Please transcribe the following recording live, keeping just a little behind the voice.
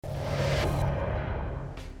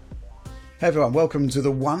Hey everyone, welcome to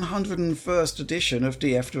the 101st edition of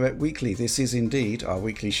DF Direct Weekly. This is indeed our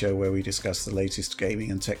weekly show where we discuss the latest gaming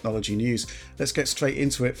and technology news. Let's get straight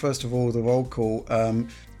into it. First of all, the roll call.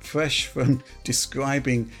 Fresh from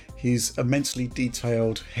describing his immensely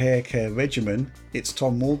detailed hair care regimen, it's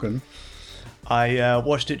Tom Morgan. I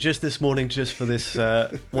watched it just this morning just for this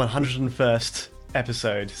 101st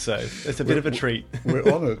episode, so it's a bit of a treat. We're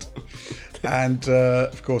honoured. And,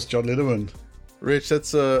 of course, John Linneman. Rich,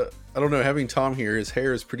 that's I don't know, having Tom here, his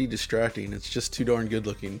hair is pretty distracting. It's just too darn good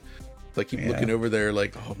looking. I keep looking over there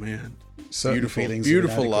like, oh man, Certain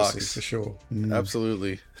beautiful locks. For sure.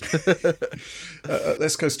 Absolutely.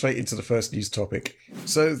 Let's go straight into the first news topic.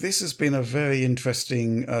 So this has been a very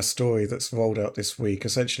interesting story that's rolled out this week.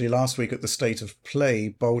 Essentially, last week at the State of Play,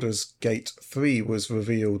 Baldur's Gate 3 was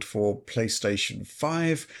revealed for PlayStation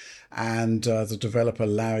 5. And the developer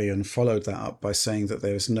Larian followed that up by saying that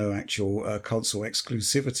there is no actual console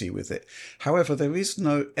exclusivity with it. However, there is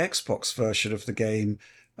no Xbox version of the game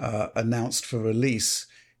announced for release,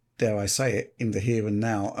 dare I say it, in the here and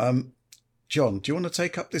now. John, do you want to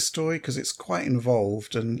take up this story? Because it's quite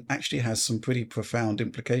involved and actually has some pretty profound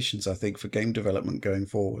implications, I think, for game development going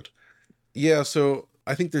forward. Yeah, so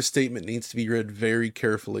I think their statement needs to be read very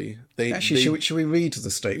carefully. Should we read the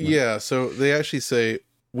statement? Yeah, so they actually say,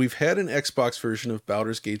 we've had an Xbox version of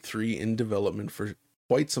Baldur's Gate 3 in development for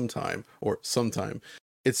quite some time, or some time.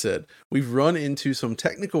 It said, we've run into some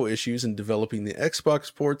technical issues in developing the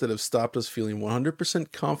Xbox port that have stopped us feeling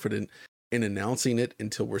 100% confident in announcing it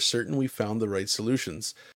until we're certain we found the right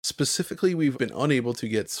solutions. Specifically, we've been unable to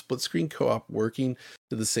get split-screen co-op working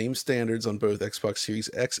to the same standards on both Xbox Series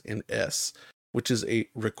X and S, which is a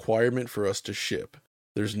requirement for us to ship.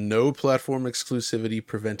 There's no platform exclusivity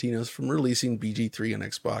preventing us from releasing BG3 on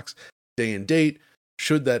Xbox day and date,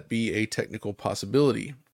 should that be a technical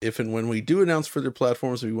possibility. If and when we do announce further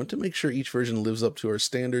platforms, we want to make sure each version lives up to our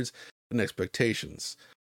standards and expectations.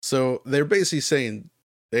 So they're basically saying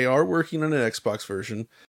they are working on an Xbox version.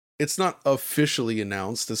 It's not officially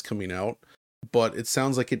announced as coming out, but it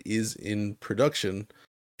sounds like it is in production.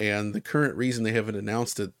 And the current reason they haven't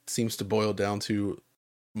announced it seems to boil down to,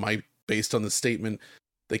 based on the statement,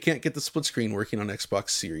 they can't get the split screen working on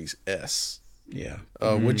Xbox Series S. Yeah.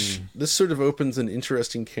 Which this sort of opens an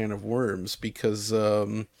interesting can of worms because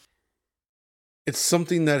it's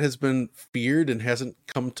something that has been feared and hasn't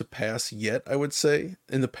come to pass yet, I would say.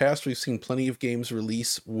 In the past, we've seen plenty of games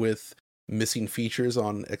release with missing features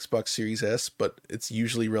on Xbox Series S, but it's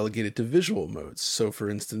usually relegated to visual modes. So, for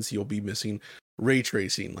instance, you'll be missing ray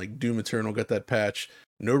tracing, like Doom Eternal got that patch.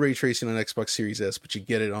 No ray tracing on Xbox Series S, but you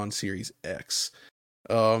get it on Series X.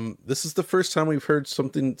 This is the first time we've heard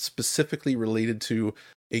something specifically related to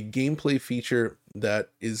a gameplay feature that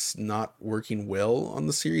is not working well on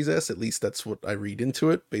the Series S. At least that's what I read into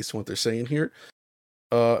it based on what they're saying here.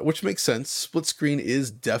 Which makes sense. Split screen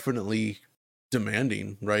is definitely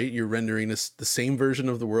demanding, right? You're rendering the same version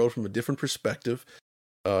of the world from a different perspective.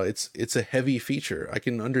 It's a heavy feature. I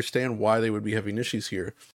can understand why they would be having issues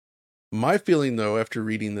here. My feeling, though, after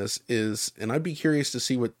reading this is, and I'd be curious to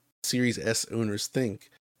see what Series S owners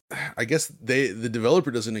think. I guess the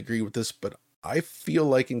developer doesn't agree with this, but I feel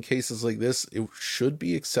like in cases like this, it should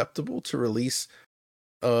be acceptable to release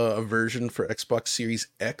a version for Xbox Series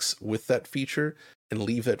X with that feature and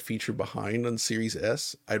leave that feature behind on Series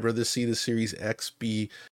S. I'd rather see the Series X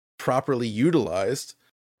be properly utilized,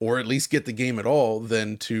 or at least get the game at all,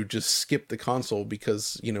 than to just skip the console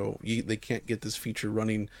because, they can't get this feature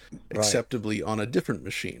running acceptably on a different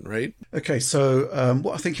machine, right? Okay, so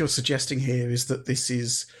what I think you're suggesting here is that this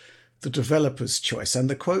is the developer's choice. And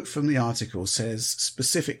the quote from the article says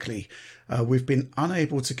specifically, we've been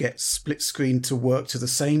unable to get split screen to work to the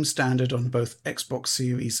same standard on both Xbox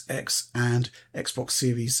Series X and Xbox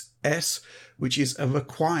Series S, which is a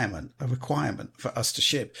requirement for us to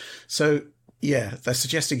ship. So yeah, they're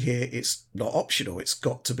suggesting here it's not optional. It's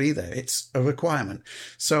got to be there. It's a requirement.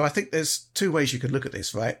 So I think there's two ways you could look at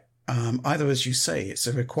this, right? Either, as you say, it's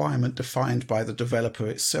a requirement defined by the developer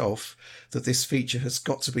itself that this feature has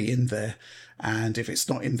got to be in there. And if it's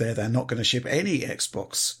not in there, they're not going to ship any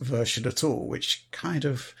Xbox version at all, which kind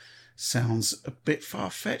of sounds a bit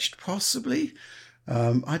far-fetched, possibly.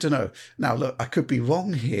 I don't know. Now, look, I could be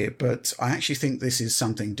wrong here, but I actually think this is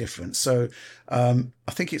something different. So I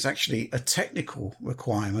think it's actually a technical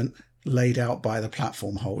requirement laid out by the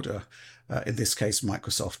platform holder, in this case,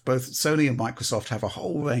 Microsoft. Both Sony and Microsoft have a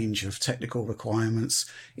whole range of technical requirements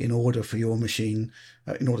in order for your machine,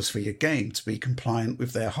 in order for your game to be compliant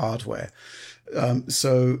with their hardware.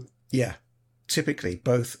 So, yeah, typically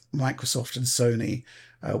both Microsoft and Sony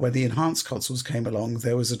When the enhanced consoles came along,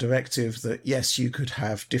 there was a directive that, yes, you could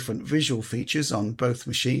have different visual features on both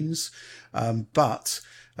machines, but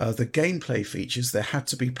the gameplay features, there had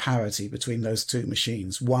to be parity between those two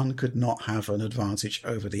machines. One could not have an advantage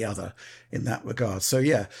over the other in that regard. So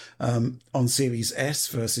yeah, on Series S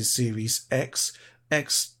versus Series X,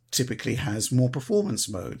 X typically has more performance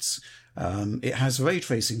modes. It has ray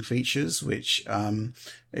tracing features, which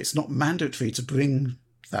it's not mandatory to bring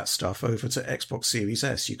that stuff over to Xbox Series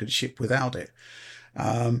S. You could ship without it.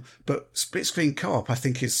 But split screen co-op, I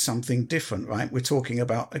think, is something different, right? We're talking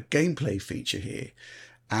about a gameplay feature here.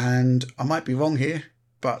 And I might be wrong here,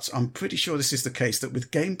 but I'm pretty sure this is the case, that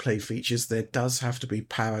with gameplay features, there does have to be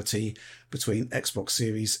parity between Xbox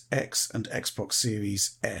Series X and Xbox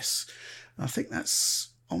Series S. I think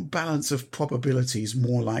that's, on balance of probabilities,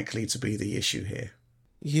 more likely to be the issue here.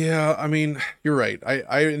 Yeah, I mean, you're right.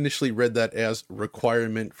 I initially read that as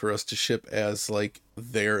requirement for us to ship as like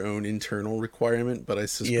their own internal requirement, but I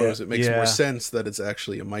suppose it makes more sense that it's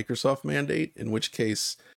actually a Microsoft mandate, in which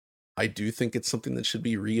case I do think it's something that should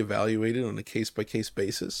be reevaluated on a case-by-case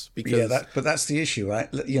basis. Because but that's the issue, right?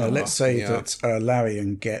 Let's say that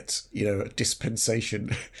Larian get a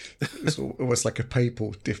dispensation. It's almost like a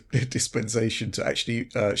papal dispensation to actually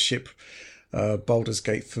ship Baldur's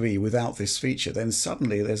Gate 3 without this feature. Then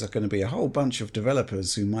suddenly there's going to be a whole bunch of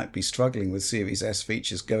developers who might be struggling with Series S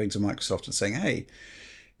features going to Microsoft and saying, hey,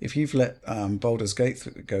 if you've let Baldur's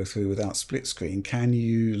Gate go through without split screen, can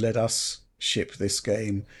you let us ship this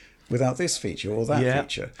game without this feature or that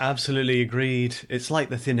feature? Absolutely agreed. It's like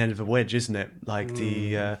the thin end of a wedge, isn't it? Like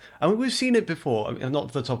I mean, we've seen it before. I mean, not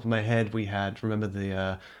off the top of my head, we had, remember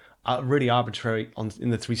the really arbitrary in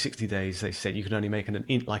the 360 days. They said you could only make a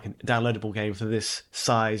downloadable game for this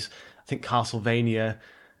size. I think Castlevania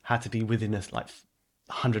had to be within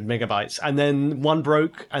 100 megabytes, and then one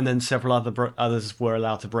broke, and then several others were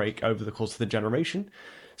allowed to break over the course of the generation.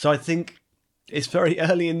 So I think it's very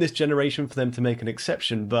early in this generation for them to make an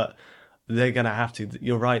exception, but they're going to have to.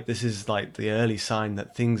 You're right. This is like the early sign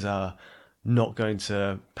that things are not going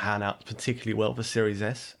to pan out particularly well for Series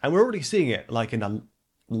S, and we're already seeing it like in a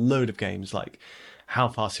load of games, like how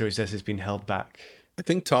far Series S has been held back. I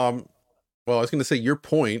think, Tom, well, I was going to say your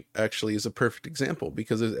point actually is a perfect example,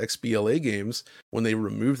 because as XBLA games, when they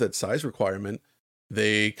removed that size requirement,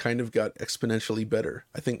 they kind of got exponentially better.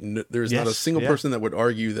 I think there's not a single person that would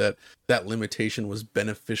argue that that limitation was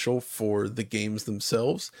beneficial for the games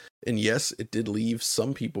themselves. And yes, it did leave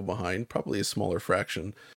some people behind, probably a smaller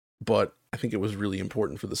fraction, but I think it was really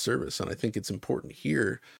important for the service. And I think it's important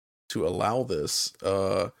here to allow this.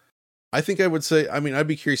 I think I would say, I mean, I'd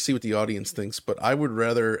be curious to see what the audience thinks, but I would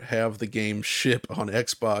rather have the game ship on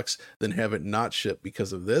Xbox than have it not ship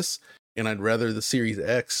because of this. And I'd rather the Series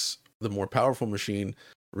X, the more powerful machine,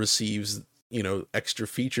 receives, extra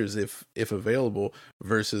features if available,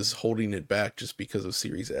 versus holding it back just because of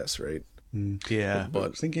Series S, right? Yeah,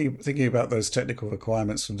 but thinking about those technical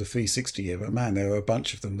requirements from the 360 era, man, there were a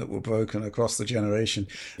bunch of them that were broken across the generation.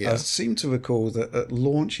 I seem to recall that at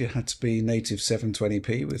launch you had to be native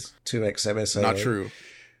 720p with 2x MSA. Not true.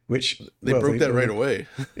 Which they broke that right away.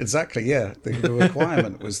 Exactly, yeah. The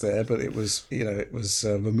requirement was there, but it was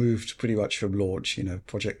removed pretty much from launch.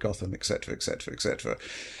 Project Gotham, etc., etc., etc.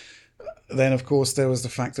 Then, of course, there was the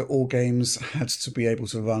fact that all games had to be able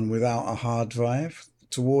to run without a hard drive.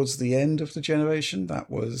 Towards the end of the generation, that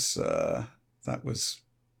was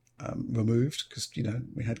removed, because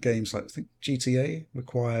we had games like, I think GTA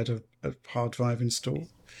required a hard drive install.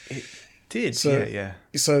 It did, yeah.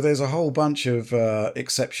 So there's a whole bunch of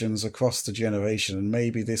exceptions across the generation, and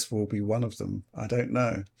maybe this will be one of them. I don't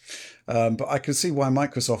know. But I can see why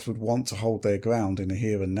Microsoft would want to hold their ground in the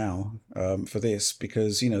here and now for this,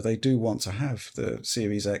 because, they do want to have the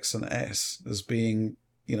Series X and S as being,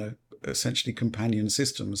 essentially companion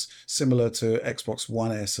systems, similar to Xbox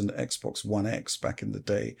One S and Xbox One X back in the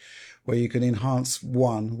day, where you can enhance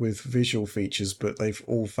one with visual features, but they've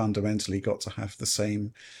all fundamentally got to have the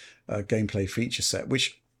same gameplay feature set,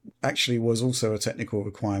 which actually was also a technical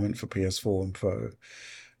requirement for PS4 and Pro.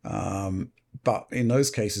 But in those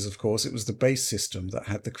cases, of course, it was the base system that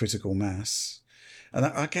had the critical mass. And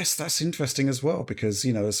I guess that's interesting as well, because,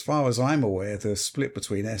 as far as I'm aware, the split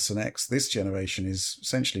between S and X this generation is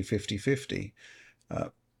essentially 50-50.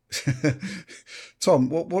 Tom,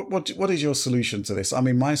 what is your solution to this? I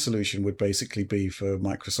mean, my solution would basically be for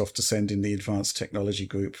Microsoft to send in the advanced technology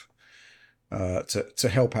group to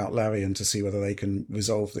help out Larian to see whether they can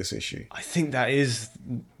resolve this issue. I think that is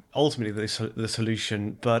ultimately the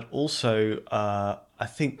solution, but also I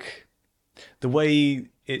think the way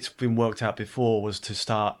it's been worked out before was to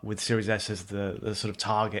start with Series S as the sort of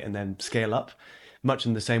target and then scale up. much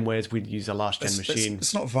in the same way as we'd use a last-gen machine.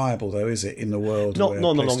 It's not viable, though, is it, in the world Not where in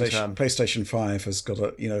the long term. PlayStation 5 has got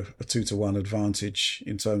a 2-to-1 advantage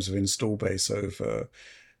in terms of install base over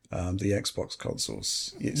the Xbox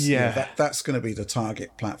consoles. That's going to be the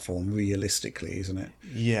target platform realistically, isn't it?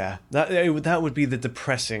 Yeah, that would be the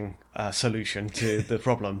depressing solution to the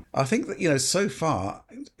problem. I think that, so far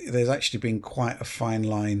there's actually been quite a fine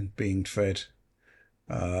line being tread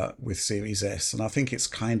with Series S, and I think it's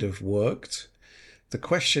kind of worked. The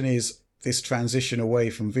question is this transition away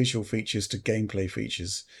from visual features to gameplay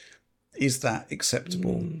features. Is that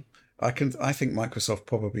acceptable? I think Microsoft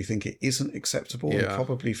probably think it isn't acceptable, and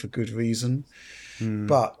probably for good reason.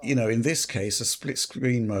 But in this case, a split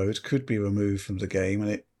screen mode could be removed from the game,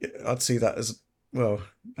 and I'd see that as, well,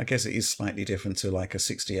 I guess it is slightly different to like a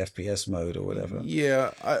 60 FPS mode or whatever.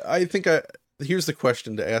 Yeah, I think here's the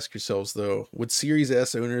question to ask yourselves though: would Series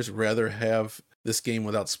S owners rather have this game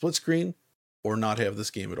without split screen, or not have this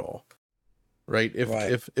game at all? Right?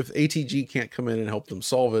 If ATG can't come in and help them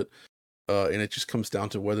solve it. And it just comes down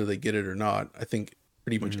to whether they get it or not. I think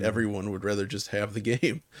pretty much everyone would rather just have the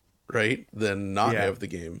game, right, than not have the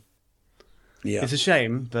game. Yeah, it's a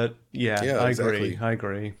shame, but I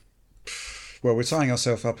agree. Well, we're tying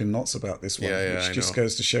ourselves up in knots about this one, which just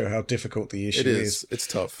goes to show how difficult the issue is. It's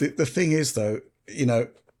tough. The thing is, though,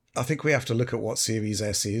 I think we have to look at what Series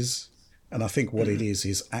S is, and I think what it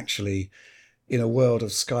is actually, in a world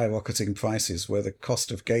of skyrocketing prices where the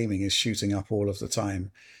cost of gaming is shooting up all of the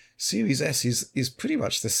time, Series S is pretty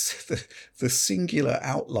much the singular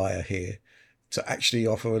outlier here to actually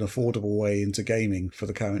offer an affordable way into gaming for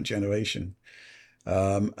the current generation.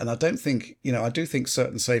 And I don't think, I do think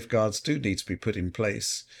certain safeguards do need to be put in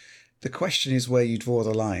place. The question is where you draw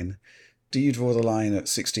the line. Do you draw the line at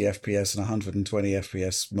 60 FPS and 120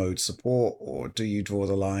 FPS mode support, or do you draw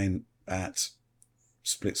the line at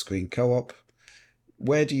split screen co-op?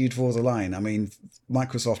 Where do you draw the line? I mean,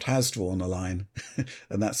 Microsoft has drawn a line,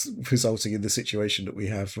 and that's resulting in the situation that we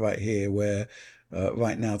have right here, where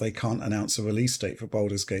right now they can't announce a release date for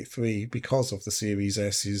Baldur's Gate 3 because of the Series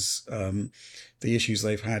S's, the issues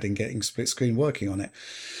they've had in getting split screen working on it.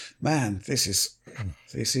 Man, this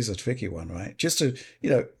is a tricky one, right? It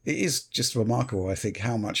is just remarkable, I think,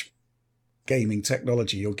 how much gaming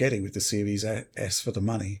technology you're getting with the Series S for the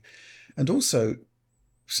money. And also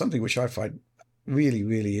something which I find really,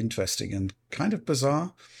 really interesting and kind of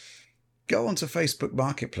bizarre. Go onto Facebook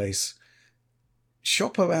Marketplace,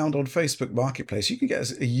 shop around on Facebook Marketplace. You can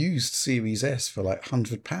get a used Series S for like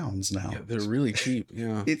 £100 now. Yeah, they're really cheap.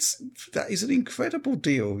 Yeah, that is an incredible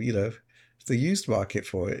deal. The used market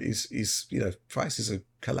for it is prices are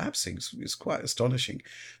collapsing. It's quite astonishing.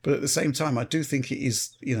 But at the same time, I do think it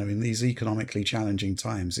is, in these economically challenging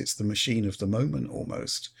times, it's the machine of the moment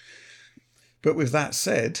almost. But with that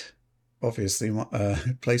said, obviously,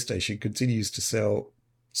 PlayStation continues to sell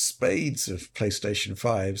spades of PlayStation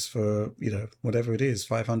 5s for, whatever it is,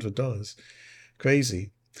 $500.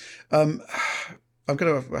 Crazy. I'm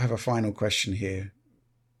going to have a final question here.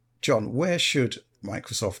 John, where should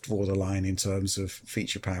Microsoft draw the line in terms of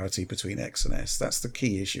feature parity between X and S? That's the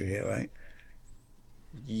key issue here, right?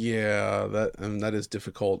 Yeah, that is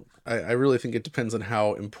difficult. I really think it depends on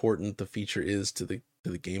how important the feature is to the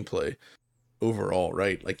gameplay overall,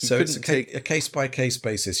 right? Like, so it's a case by case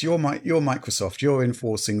basis. You're Microsoft. You're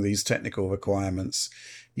enforcing these technical requirements.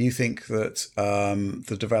 You think that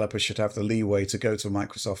the developer should have the leeway to go to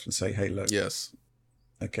Microsoft and say, "Hey, look." Yes.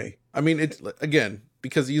 Okay. I mean, again,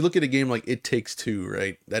 because you look at a game like It Takes Two,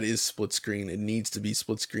 right? That is split screen. It needs to be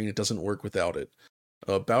split screen. It doesn't work without it.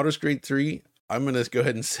 Baldur's Gate 3, I'm going to go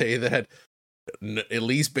ahead and say that, at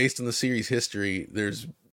least based on the series history,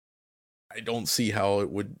 I don't see how it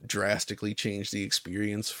would drastically change the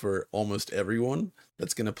experience for almost everyone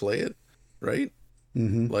that's going to play it, right?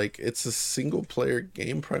 Mm-hmm. Like, it's a single player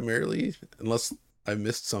game primarily, unless I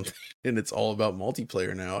missed something and it's all about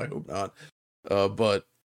multiplayer now. I hope not. But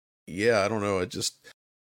yeah, I don't know.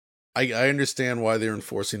 I understand why they're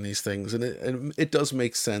enforcing these things, and it does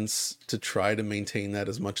make sense to try to maintain that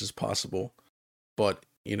as much as possible. But,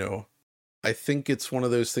 I think it's one of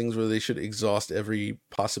those things where they should exhaust every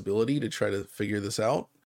possibility to try to figure this out.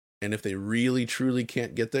 And if they really, truly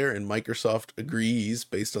can't get there, and Microsoft agrees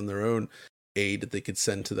based on their own aid that they could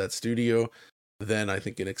send to that studio, then I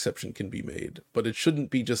think an exception can be made. But it shouldn't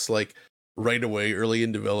be just like right away, early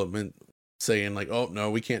in development, saying like, oh, no,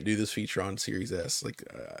 we can't do this feature on Series S. Like,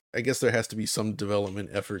 I guess there has to be some development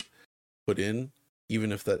effort put in,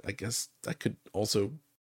 even if I guess that could also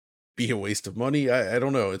be a waste of money. I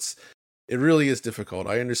don't know. It really is difficult.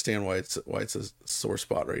 I understand why it's a sore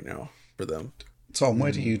spot right now for them. Tom,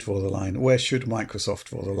 where do you draw the line? Where should Microsoft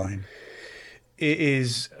draw the line? it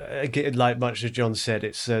is again, like much as John said,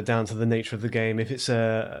 it's down to the nature of the game. If it's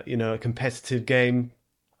a competitive game,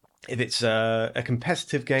 you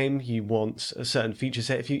want a certain feature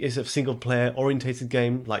set. If it's a single player orientated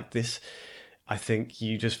game like this, I think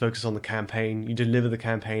you just focus on the campaign. You deliver the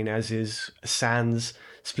campaign as is, sans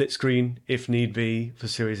split screen if need be for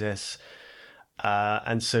Series S,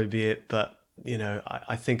 and so be it. But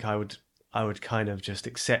I think I would kind of just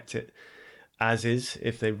accept it as is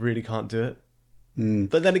if they really can't do it.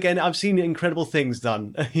 But then again, I've seen incredible things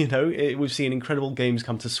done. We've seen incredible games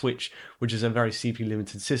come to Switch, which is a very CPU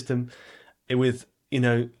limited system, with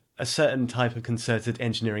a certain type of concerted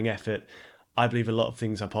engineering effort. I believe a lot of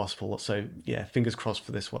things are possible. So yeah, fingers crossed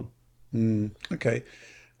for this one. Okay.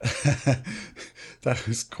 That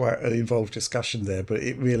was quite an involved discussion there, but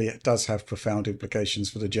it really does have profound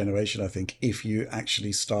implications for the generation, I think, if you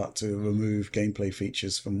actually start to remove gameplay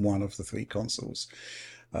features from one of the three consoles.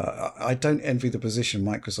 I don't envy the position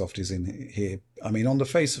Microsoft is in here. I mean, on the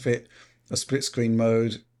face of it, a split screen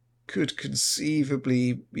mode could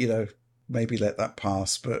conceivably, maybe let that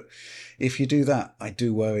pass. But if you do that, I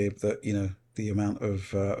do worry that, the amount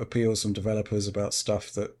of appeals from developers about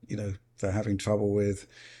stuff that, they're having trouble with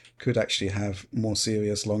could actually have more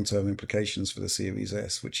serious long-term implications for the Series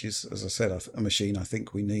S, which is, as I said, a machine I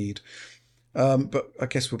think we need. But I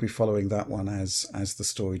guess we'll be following that one as the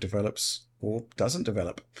story develops or doesn't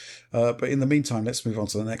develop. But in the meantime, let's move on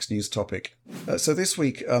to the next news topic. So this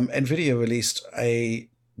week, Nvidia released a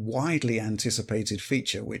widely anticipated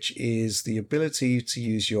feature, which is the ability to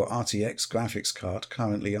use your RTX graphics card,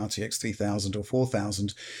 currently RTX 3000 or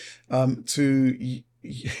 4000, to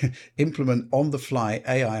implement on-the-fly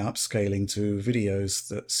AI upscaling to videos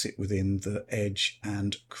that sit within the Edge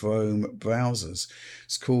and Chrome browsers.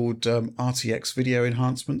 It's called RTX Video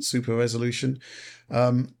Enhancement Super Resolution.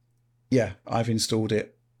 I've installed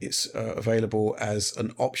it. It's available as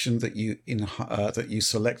an option that you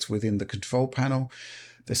select within the control panel.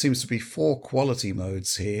 There seems to be 4 quality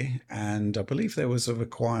modes here, and I believe there was a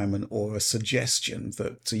requirement or a suggestion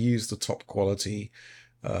that to use the top quality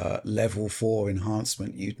level 4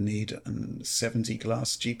 enhancement, you'd need a 70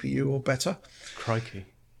 class GPU or better. Crikey.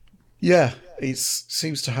 Yeah, it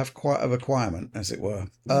seems to have quite a requirement, as it were.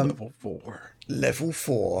 Level 4. Level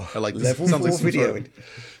 4. I like this. Level Sounds 4 like video.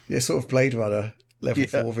 Yeah, sort of Blade Runner level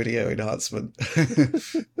 4 video enhancement.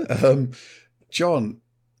 John,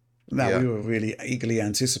 we were really eagerly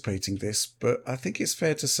anticipating this, but I think it's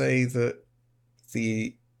fair to say that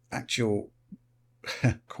the actual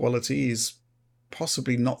quality is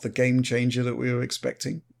possibly not the game changer that we were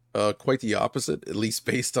expecting. Quite the opposite, at least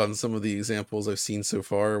based on some of the examples I've seen so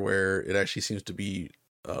far, where it actually seems to be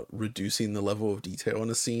reducing the level of detail in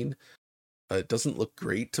a scene. It doesn't look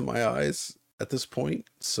great to my eyes at this point,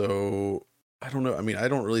 so I don't know. I mean, I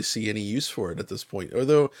don't really see any use for it at this point,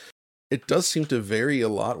 although it does seem to vary a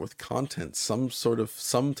lot with content.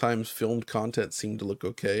 Sometimes filmed content seemed to look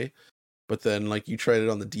okay, but then like you tried it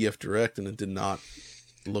on the DF Direct and it did not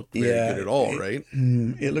look very good at all, right?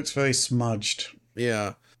 It looks very smudged.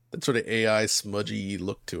 Yeah, that sort of AI smudgy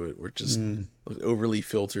look to it, which is overly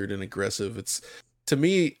filtered and aggressive. It's, to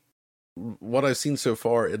me, what I've seen so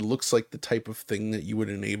far, it looks like the type of thing that you would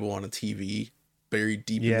enable on a TV, buried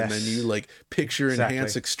deep in the menu, like picture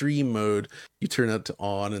enhance extreme mode. You turn that to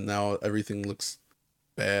on, and now everything looks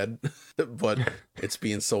bad, but it's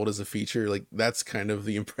being sold as a feature. Like, that's kind of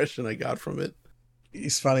the impression I got from it.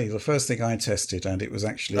 It's funny, the first thing I tested, and it was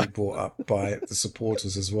actually brought up by the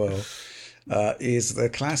supporters as well, is the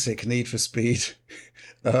classic Need for Speed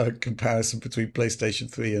comparison between PlayStation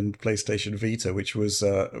 3 and PlayStation Vita, which was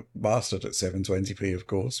mastered at 720p, of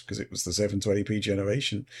course, because it was the 720p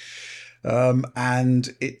generation.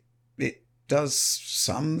 And it does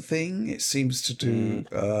something. It seems to do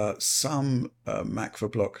some macro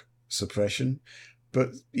block suppression.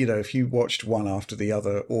 But, if you watched one after the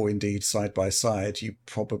other, or indeed side by side, you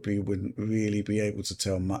probably wouldn't really be able to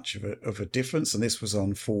tell much of a difference. And this was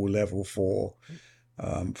on full level 4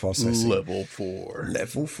 processing. Level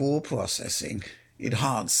 4 processing.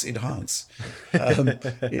 Enhance.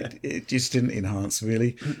 It just didn't enhance,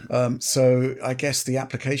 really. So I guess the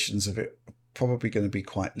applications of it are probably going to be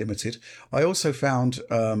quite limited. I also found,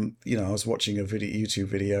 I was watching a YouTube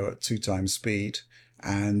video at 2 times speed.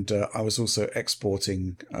 And I was also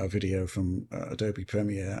exporting a video from Adobe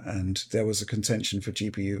Premiere, and there was a contention for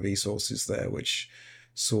GPU resources there, which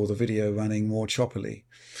saw the video running more choppily.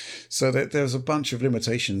 So there's a bunch of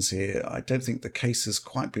limitations here. I don't think the case has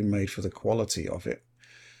quite been made for the quality of it.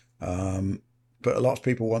 but a lot of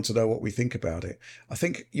people want to know what we think about it. I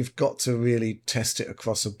think you've got to really test it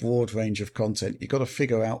across a broad range of content. You've got to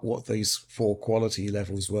figure out what these 4 quality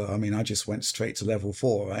levels were. I mean, I just went straight to level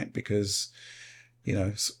 4, right? Because,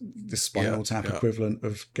 the Spinal Tap equivalent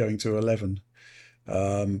of going to 11.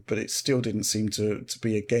 But it still didn't seem to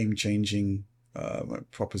be a game-changing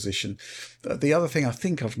proposition. The other thing I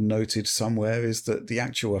think I've noted somewhere is that the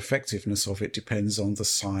actual effectiveness of it depends on the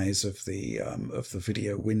size of the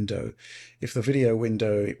video window. If the video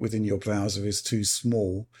window within your browser is too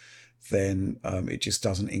small, then it just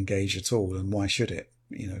doesn't engage at all. And why should it?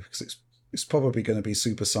 Because it's probably going to be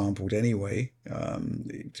super sampled anyway,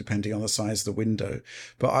 depending on the size of the window.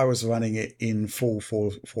 But I was running it in full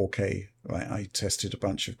 4K, right? I tested a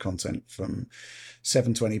bunch of content from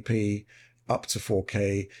 720p up to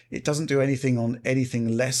 4K. It doesn't do anything on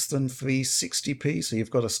anything less than 360p, so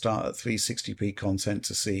you've got to start at 360p content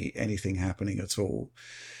to see anything happening at all,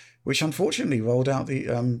 which unfortunately ruled out the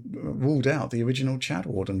original Chad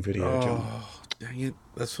Warden video, John. Oh, dang it.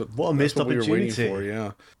 That's what a missed opportunity. We were waiting for,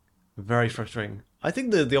 yeah. Very frustrating. I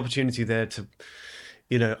think the opportunity there to,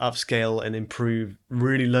 upscale and improve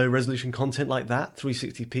really low resolution content like that,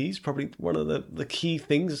 360p, is probably one of the key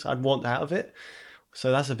things I'd want out of it. So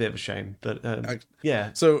that's a bit of a shame, but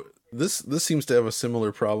yeah. So this seems to have a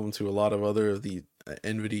similar problem to a lot of other of the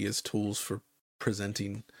Nvidia's tools for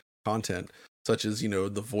presenting content, such as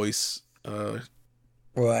the voice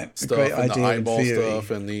right stuff, great and the idea eyeball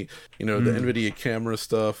stuff, and the the Nvidia camera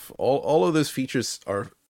stuff. All of those features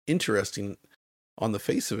are interesting on the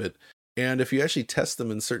face of it, and if you actually test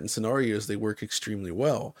them in certain scenarios, they work extremely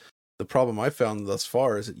well. The problem I found thus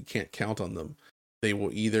far is that you can't count on them. They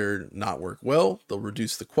will either not work well, they'll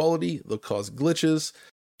reduce the quality, they'll cause glitches.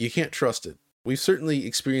 You can't trust it. We've certainly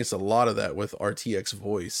experienced a lot of that with RTX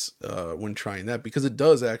voice when trying that, because it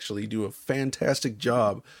does actually do a fantastic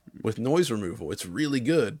job with noise removal. It's really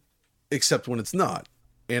good, except when it's not.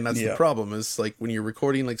 And that's the problem, is like when you're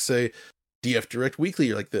recording, like say DF Direct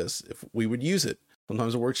Weekly or like this, if we would use it,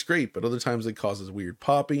 sometimes it works great, but other times it causes weird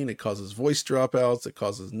popping, it causes voice dropouts, it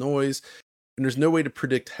causes noise. And there's no way to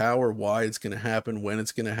predict how or why it's going to happen, when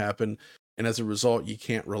it's going to happen. And as a result, you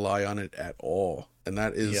can't rely on it at all. And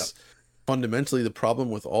that is fundamentally the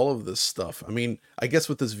problem with all of this stuff. I mean, I guess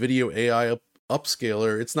with this video AI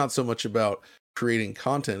upscaler, it's not so much about creating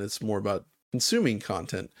content, it's more about consuming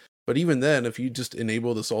content. But even then, if you just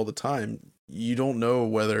enable this all the time, you don't know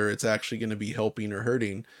whether it's actually going to be helping or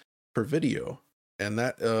hurting for video. And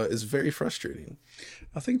that is very frustrating.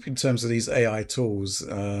 I think in terms of these AI tools,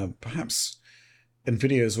 perhaps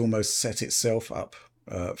Nvidia has almost set itself up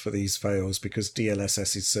for these fails because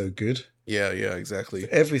DLSS is so good. Yeah, exactly.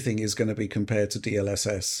 Everything is going to be compared to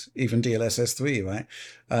DLSS, even DLSS 3, right?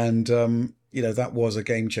 And, that was a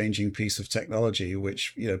game-changing piece of technology,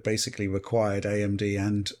 which, basically required AMD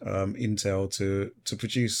and Intel to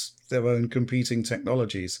produce their own competing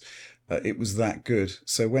technologies. It was that good.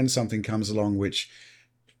 So when something comes along which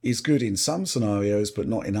is good in some scenarios but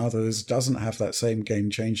not in others, doesn't have that same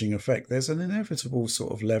game-changing effect, there's an inevitable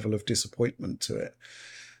sort of level of disappointment to it.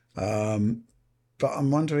 But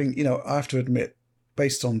I'm wondering, I have to admit,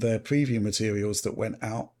 based on their preview materials that went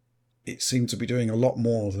out, it seemed to be doing a lot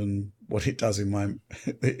more than what it does in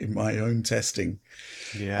my own testing.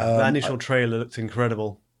 Yeah, that initial trailer looked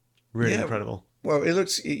incredible. Really incredible. Well, it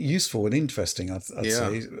looks useful and interesting, I'd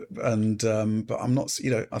say. And but I'm not,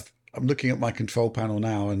 I'm looking at my control panel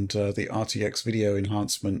now, and the RTX video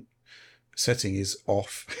enhancement setting is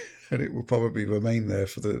off, and it will probably remain there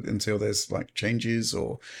until there's like changes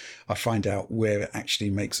or I find out where it actually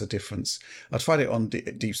makes a difference. I tried it on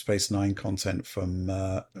Deep Space Nine content from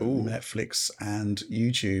Netflix and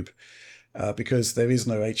YouTube. Because there is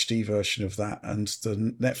no HD version of that, and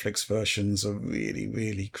the Netflix versions are really,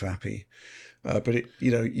 really crappy. But it,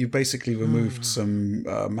 you basically removed some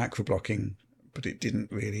macro blocking, but it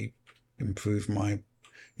didn't really improve my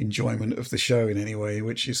enjoyment of the show in any way,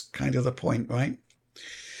 which is kind of the point, right?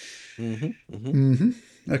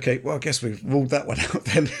 Okay, well, I guess we've ruled that one out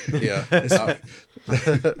then. Yeah.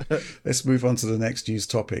 Let's move on to the next news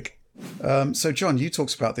topic. So, John, you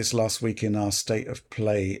talked about this last week in our State of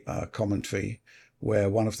Play commentary, where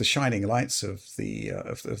one of the shining lights of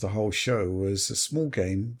the whole show was a small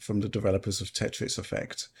game from the developers of Tetris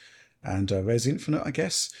Effect and Res Infinite, I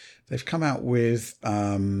guess. They've come out with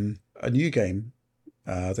a new game.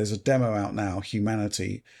 There's a demo out now,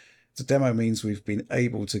 Humanity. The demo means we've been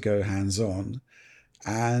able to go hands-on.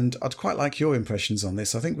 And I'd quite like your impressions on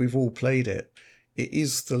this. I think we've all played it. It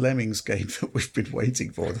is the Lemmings game that we've been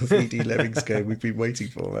waiting for, the 3D Lemmings game we've been waiting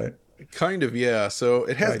for, right? Kind of, yeah. So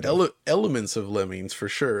it has elements of Lemmings for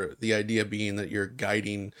sure. The idea being that you're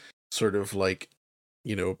guiding sort of like,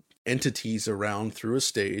 entities around through a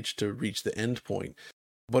stage to reach the end point.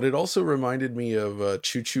 But it also reminded me of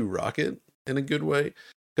Choo Choo Rocket in a good way.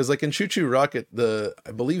 Because like in Choo Choo Rocket,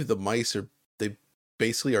 I believe the mice they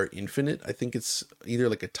basically are infinite. I think it's either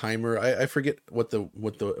like a timer. I forget what the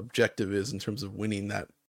objective is in terms of winning that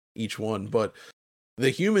each one. But the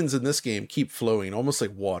humans in this game keep flowing almost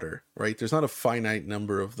like water, right? There's not a finite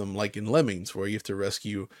number of them like in Lemmings where you have to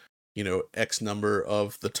rescue, X number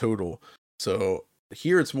of the total. So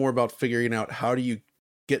here it's more about figuring out how do you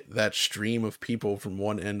get that stream of people from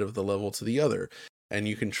one end of the level to the other. And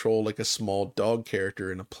you control like a small dog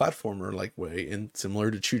character in a platformer like way. And similar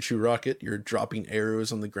to Choo Choo Rocket, you're dropping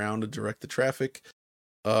arrows on the ground to direct the traffic,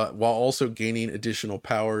 while also gaining additional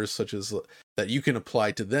powers such as that you can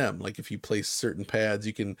apply to them. Like if you place certain pads,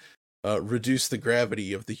 you can reduce the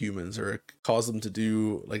gravity of the humans or cause them to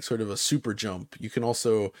do like sort of a super jump. You can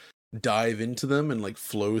also dive into them and like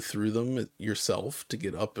flow through them yourself to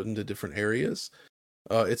get up into different areas.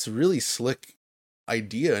 It's a really slick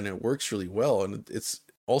idea and it works really well. And it's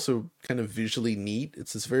also kind of visually neat.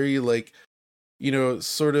 It's this very like,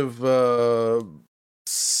 sort of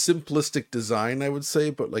simplistic design, I would say,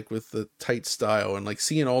 but like with the tight style and like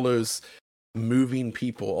seeing all those moving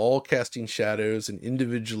people all casting shadows and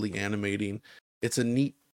individually animating. It's a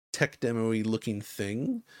neat tech demo-y looking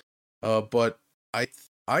thing. But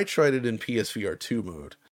I tried it in PSVR 2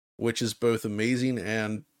 mode, which is both amazing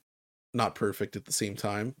and not perfect at the same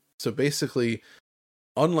time. So basically,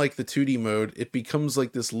 unlike the 2D mode, it becomes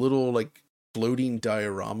like this little like floating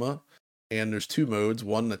diorama. And there's two modes,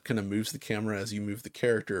 one that kind of moves the camera as you move the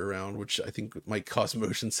character around, which I think might cause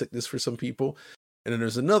motion sickness for some people. And then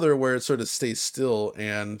there's another where it sort of stays still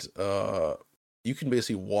and you can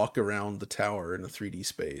basically walk around the tower in a 3D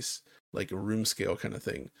space, like a room scale kind of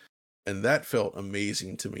thing. And that felt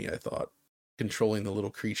amazing to me, I thought. Controlling the little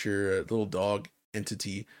creature, little dog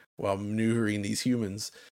entity while maneuvering these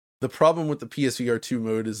humans. The problem with the PSVR 2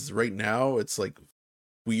 mode is right now it's like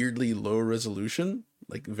weirdly low resolution,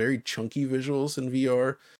 like very chunky visuals in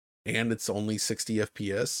VR, and it's only 60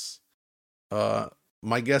 FPS.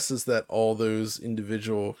 My guess is that all those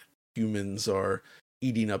individual humans are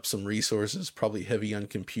eating up some resources, probably heavy on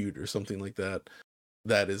compute or something like that.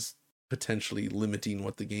 That is potentially limiting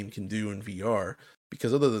what the game can do in VR.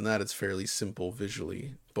 Because other than that, it's fairly simple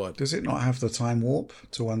visually. But does it not have the time warp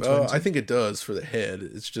to 120? I think it does for the head.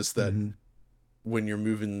 It's just that when you're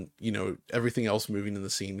moving, everything else moving in the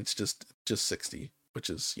scene, it's just 60, which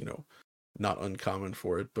is, not uncommon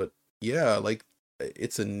for it. But yeah, like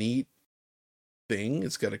it's a neat thing.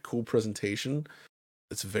 It's got a cool presentation.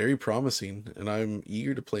 It's very promising, and I'm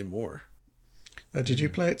eager to play more. Did you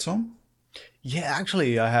play it, Tom? Yeah,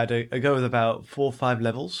 actually, I had a go with about 4 or 5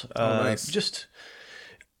 levels. Nice. Just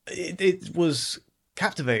it was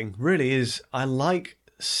captivating. Really is. I like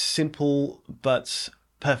simple but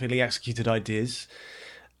perfectly executed ideas,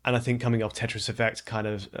 and I think coming off Tetris Effect, kind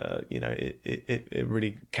of, it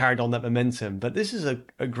really carried on that momentum. But this is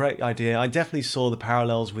a great idea. I definitely saw the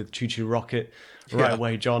parallels with Choo Choo Rocket right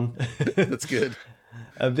away, John. That's good.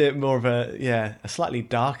 A bit more of a slightly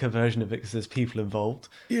darker version of it because there's people involved.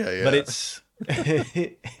 Yeah. But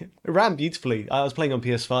it ran beautifully. I was playing on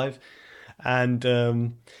PS5,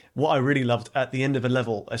 and what I really loved at the end of a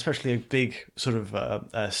level, especially a big sort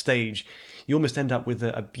of stage, you almost end up with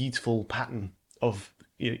a beautiful pattern of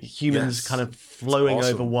humans kind of flowing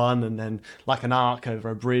over one, and then like an arc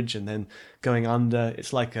over a bridge, and then going under.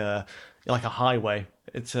 It's like a highway.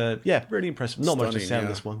 It's really impressive. Not much to say on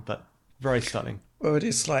this one, but very stunning. Well, it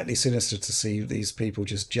is slightly sinister to see these people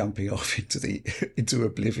just jumping off into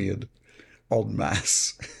oblivion en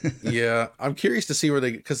masse. Yeah, I'm curious to see where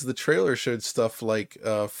because the trailer showed stuff like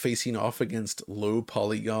facing off against low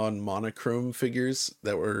polygon monochrome figures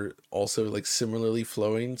that were also like similarly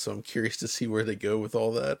flowing. So I'm curious to see where they go with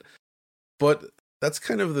all that. But that's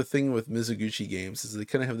kind of the thing with Mizuguchi games, is they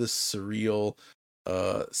kind of have this surreal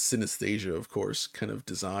synesthesia, of course, kind of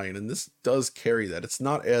design, and this does carry that. It's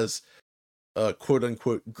not as quote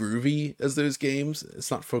unquote groovy as those games.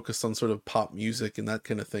 It's not focused on sort of pop music and that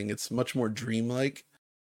kind of thing. It's much more dreamlike,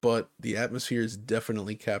 but the atmosphere is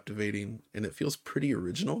definitely captivating and it feels pretty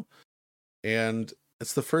original. And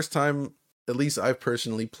it's the first time, at least I've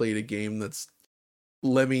personally played a game that's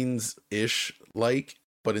Lemmings-ish like,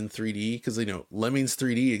 but in 3D, because Lemmings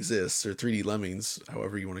 3D exists, or 3D Lemmings,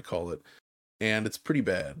 however you want to call it, and it's pretty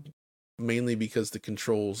bad. Mainly because the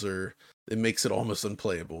controls it makes it almost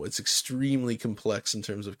unplayable. It's extremely complex in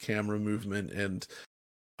terms of camera movement, and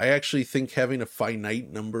I actually think having a finite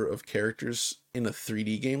number of characters in a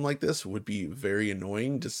 3D game like this would be very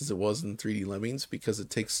annoying, just as it was in 3D Lemmings, because it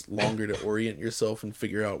takes longer to orient yourself and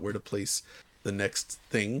figure out where to place the next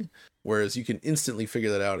thing, whereas you can instantly figure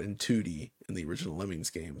that out in 2D in the original Lemmings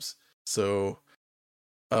games. So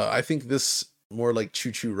I think this more like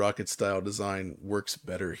Choo Choo Rocket style design works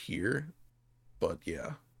better here, but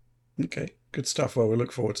yeah. Okay, good stuff. Well, we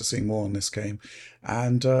look forward to seeing more on this game.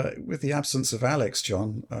 And with the absence of Alex,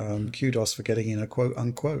 John, kudos for getting in a quote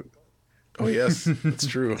unquote. Oh, yes, it's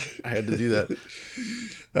true. I had to do that.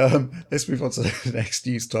 Let's move on to the next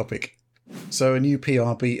news topic. So a new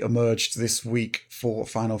PRB emerged this week for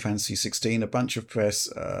Final Fantasy XVI. A bunch of press,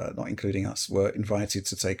 not including us, were invited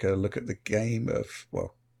to take a look at the game of,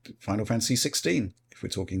 well, Final Fantasy XVI, if we're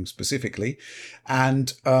talking specifically.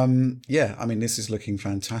 And yeah, I mean, this is looking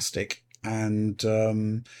fantastic. And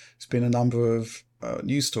there's been a number of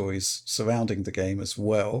news stories surrounding the game as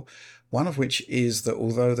well. One of which is that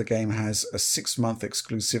although the game has a 6-month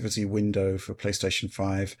exclusivity window for PlayStation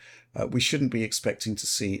 5, we shouldn't be expecting to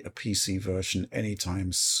see a PC version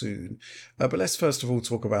anytime soon. But let's first of all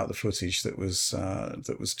talk about the footage that was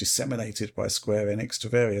disseminated by Square Enix to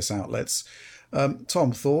various outlets.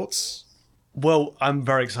 Tom, thoughts? Well, I'm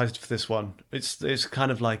very excited for this one. It's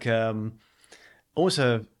kind of like almost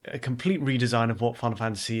a complete redesign of what Final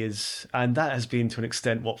Fantasy is, and that has been to an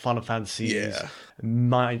extent what Final Fantasy's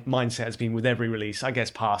mindset has been with every release, I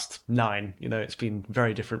guess past 9. You know, it's been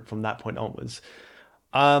very different from that point onwards.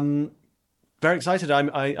 Very excited.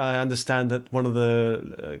 I understand that one of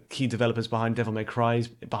the key developers behind Devil May Cry is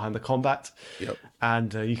behind the combat. Yep.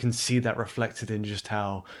 And you can see that reflected in just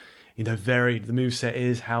how, you know, varied the moveset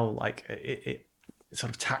is, how like it sort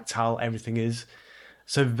of tactile everything is.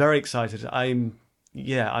 So very excited.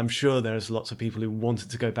 I'm sure there's lots of people who wanted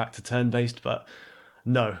to go back to turn-based, but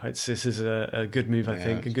no, this is a good move, I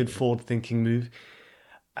think, a good forward-thinking move.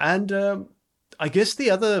 And I guess the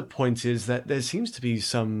other point is that there seems to be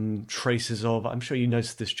some traces of, I'm sure you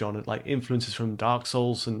noticed this, John, like influences from Dark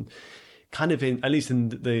Souls, and kind of at least in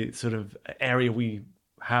the sort of area we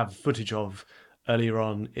have footage of earlier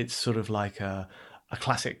on, it's sort of like a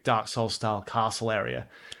classic Dark Souls style castle area.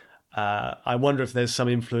 I wonder if there's some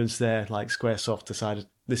influence there, like Squaresoft decided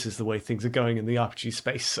this is the way things are going in the RPG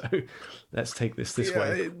space, so let's take this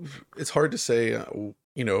way. It's hard to say,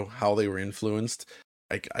 you know, how they were influenced.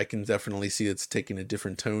 I can definitely see it's taking a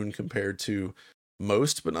different tone compared to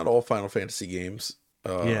most, but not all Final Fantasy games.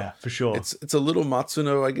 Yeah, for sure. It's a little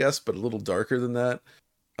Matsuno, I guess, but a little darker than that.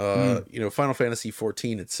 You know, Final Fantasy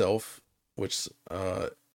 14 itself, which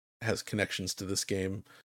has connections to this game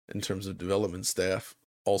in terms of development staff,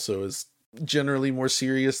 also is generally more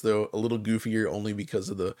serious, though a little goofier only because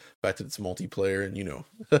of the fact that it's multiplayer and, you know.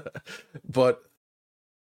 But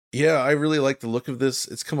yeah, I really like the look of this.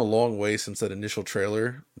 It's come a long way since that initial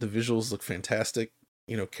trailer. The visuals look fantastic.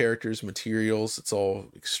 You know, characters, materials, it's all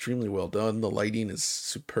extremely well done. The lighting is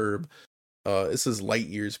superb. This is light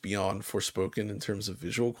years beyond Forspoken in terms of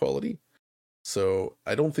visual quality. So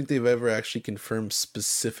I don't think they've ever actually confirmed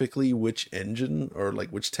specifically which engine or like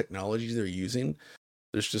which technology they're using.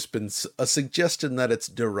 There's just been a suggestion that it's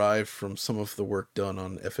derived from some of the work done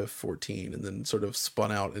on FF14 and then sort of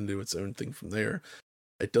spun out into its own thing from there.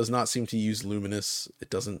 It does not seem to use Luminous. It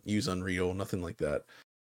doesn't use Unreal, nothing like that,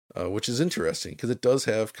 which is interesting because it does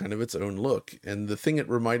have kind of its own look. And the thing it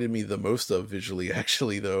reminded me the most of visually,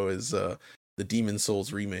 actually, though, is the Demon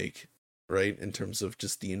Souls remake, right? In terms of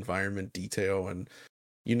just the environment detail, and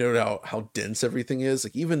you know how dense everything is.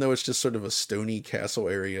 Like, even though it's just sort of a stony castle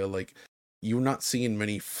area, like, you're not seeing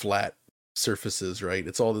many flat surfaces, right?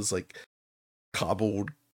 It's all this like cobbled,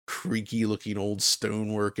 creaky looking old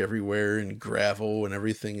stonework everywhere, and gravel, and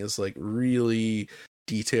everything is like really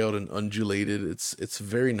detailed and undulated. It's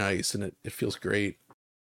very nice, and it feels great.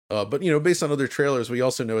 But, you know, based on other trailers, we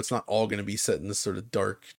also know it's not all going to be set in this sort of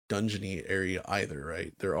dark, dungeony area either,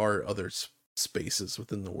 right? There are other spaces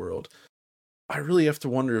within the world. I really have to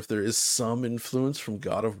wonder if there is some influence from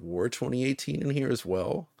God of War 2018 in here as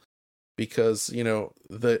well. Because, you know,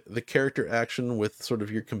 the character action with sort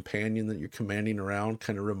of your companion that you're commanding around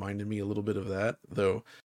kind of reminded me a little bit of that. Though,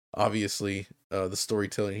 obviously, the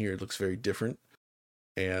storytelling here looks very different.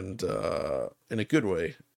 And in a good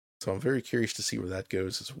way. So I'm very curious to see where that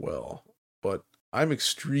goes as well. But I'm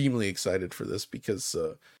extremely excited for this because,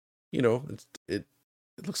 you know, it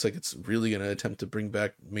looks like it's really going to attempt to bring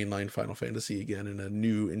back mainline Final Fantasy again in a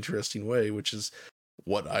new, interesting way, which is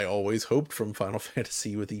what I always hoped from Final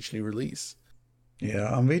Fantasy with each new release.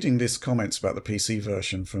 Yeah, I'm reading this comments about the PC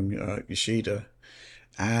version from Yoshida,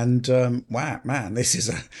 And wow, man, this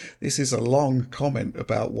is a long comment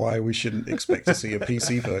about why we shouldn't expect to see a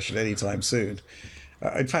PC version anytime soon.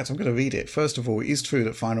 In fact, I'm going to read it. First of all, it is true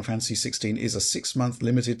that Final Fantasy XVI is a 6-month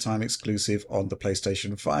limited time exclusive on the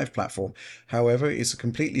PlayStation 5 platform. However, it's a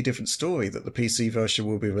completely different story that the PC version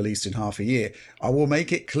will be released in half a year. I will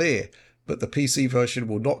make it clear, but the PC version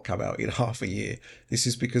will not come out in half a year. This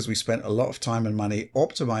is because we spent a lot of time and money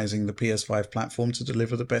optimizing the PS5 platform to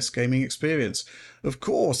deliver the best gaming experience. Of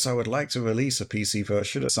course, I would like to release a PC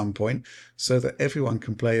version at some point so that everyone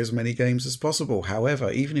can play as many games as possible.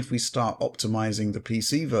 However, even if we start optimizing the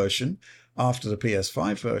PC version after the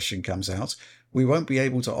PS5 version comes out, we won't be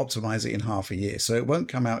able to optimize it in half a year. So it won't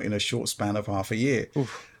come out in a short span of half a year.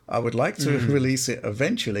 Oof. I would like to release it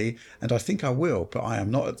eventually, and I think I will, but I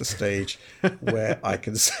am not at the stage where I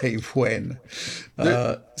can say when.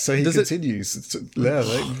 So he continues.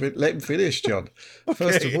 Let him finish, John.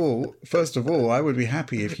 Okay. First of all, I would be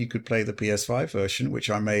happy if you could play the PS5 version, which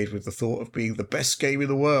I made with the thought of being the best game in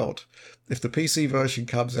the world. If the PC version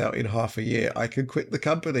comes out in half a year, I can quit the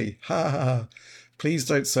company. Ha ha ha. Please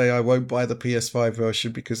don't say I won't buy the PS5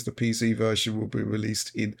 version because the PC version will be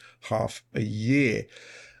released in half a year.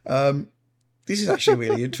 This is actually a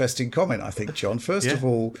really interesting comment, I think, John. First of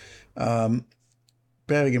all,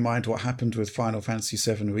 bearing in mind what happened with Final Fantasy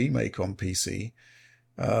VII Remake on PC,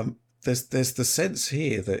 there's the sense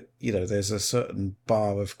here that, you know, there's a certain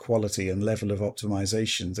bar of quality and level of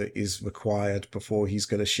optimization that is required before he's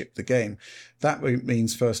going to ship the game. That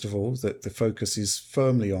means, first of all, that the focus is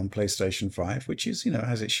firmly on PlayStation 5, which is, you know,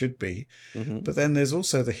 as it should be. Mm-hmm. But then there's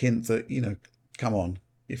also the hint that, you know, come on,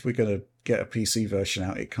 if we're going to get a PC version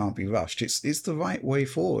out, it can't be rushed. It's the right way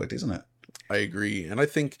forward, isn't it? I agree. And I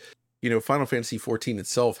think, you know, Final Fantasy XIV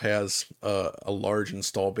itself has a large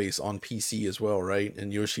install base on PC as well, right?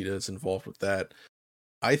 And Yoshida is involved with that.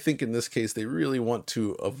 I think in this case, they really want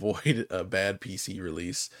to avoid a bad PC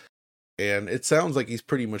release. And it sounds like he's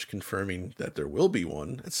pretty much confirming that there will be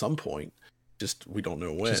one at some point. Just we don't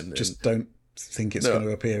know when. Just don't think it's going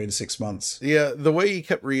to appear in 6 months. Yeah, the way he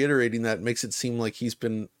kept reiterating that makes it seem like he's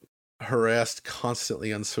been harassed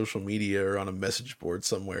constantly on social media or on a message board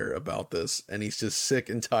somewhere about this, and he's just sick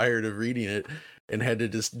and tired of reading it and had to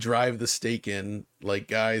just drive the stake in like,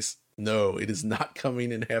 guys, no, it is not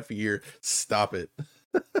coming in half a year, stop it.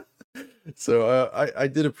 So I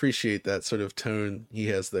did appreciate that sort of tone he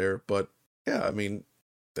has there, but yeah, I mean,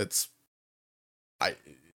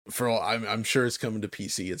 I'm sure it's coming to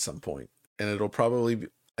PC at some point, and it'll probably be,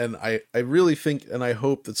 and I really think and I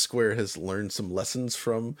hope that Square has learned some lessons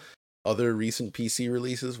from other recent PC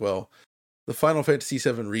releases. Well, the Final Fantasy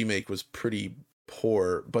VII Remake was pretty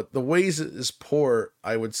poor, but the ways it is poor,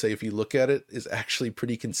 I would say, if you look at it, is actually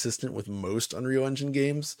pretty consistent with most Unreal Engine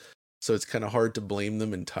games, so it's kind of hard to blame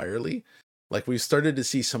them entirely. Like, we've started to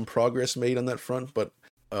see some progress made on that front, but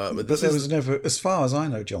there was never, as far as I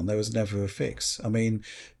know, John, there was never a fix. I mean,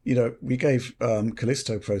 you know, we gave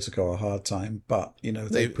Callisto Protocol a hard time, but, you know,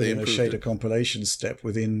 they put in a shader compilation step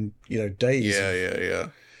within, you know, days. Yeah.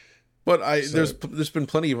 But there's been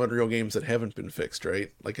plenty of Unreal games that haven't been fixed,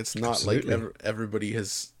 right? Like, it's not Absolutely. Like everybody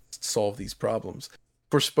has solved these problems.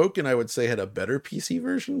 Forspoken, I would say, had a better PC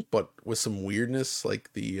version, but with some weirdness,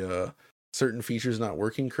 like the certain features not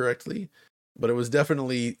working correctly. But it was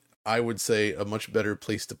definitely, I would say, a much better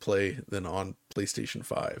place to play than on PlayStation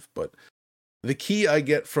 5. But the key I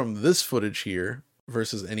get from this footage here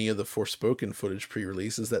versus any of the Forspoken footage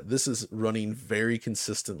pre-release is that this is running very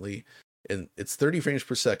consistently. And it's 30 frames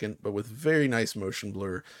per second, but with very nice motion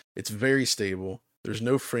blur. It's very stable. There's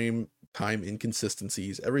no frame time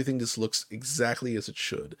inconsistencies. Everything just looks exactly as it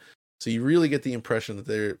should. So you really get the impression that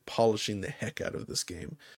they're polishing the heck out of this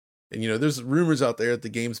game. And, you know, there's rumors out there that the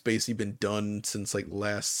game's basically been done since like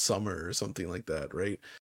last summer or something like that, right?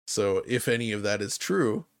 So if any of that is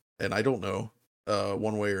true, and I don't know,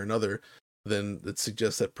 one way or another, then it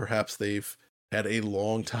suggests that perhaps they've had a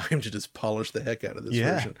long time to just polish the heck out of this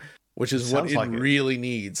version. Which is what it really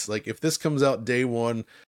needs. Like, if this comes out day one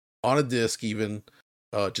on a disc, even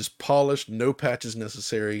just polished, no patches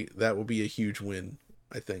necessary, that will be a huge win,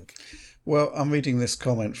 I think. Well, I'm reading this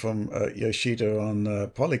comment from Yoshida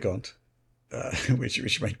on Polygon,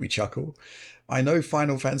 which made me chuckle. I know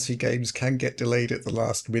Final Fantasy games can get delayed at the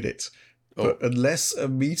last minute, but unless a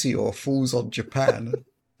meteor falls on Japan,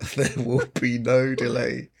 there will be no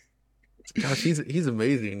delay. Gosh, he's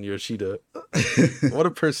amazing, Yoshida. What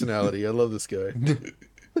a personality. I love this guy.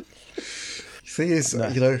 Thing is,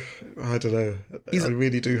 you know, I don't know. I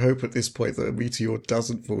really do hope at this point that a meteor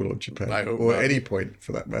doesn't fall on Japan, or at any point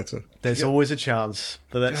for that matter. There's always a chance,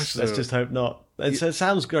 but let's just hope not. It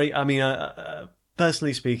sounds great. I mean,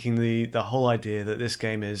 personally speaking, the whole idea that this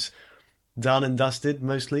game is done and dusted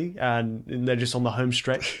mostly, and they're just on the home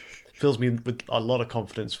stretch, fills me with a lot of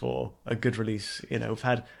confidence for a good release. We've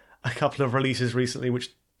had a couple of releases recently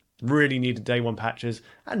which really needed day one patches,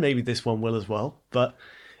 and maybe this one will as well. But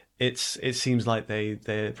it seems like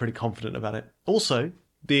they're pretty confident about it. Also,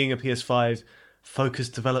 being a PS5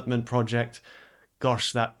 focused development project,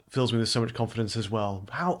 gosh, that fills me with so much confidence as well.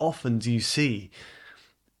 How often do you see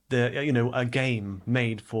a game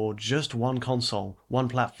made for just one console, one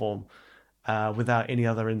platform, without any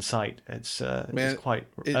other insight? It's Man, quite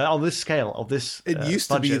it on this scale of this it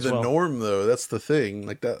used to be budget as the well. norm, though. That's the thing.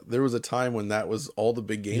 Like that, there was a time when that was all the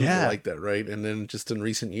big games were Yeah. like that, right? And then just in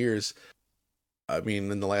recent years, I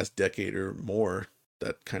mean, in the last decade or more,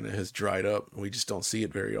 that kind of has dried up. We just don't see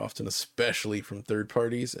it very often, especially from third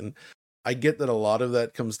parties. And I get that a lot of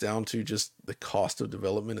that comes down to just the cost of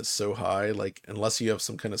development is so high. Like, unless you have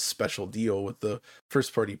some kind of special deal with the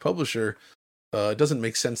first party publisher, it doesn't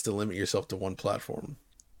make sense to limit yourself to one platform.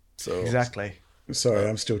 So Exactly. Sorry,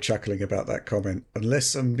 I'm still chuckling about that comment.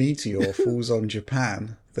 Unless a meteor falls on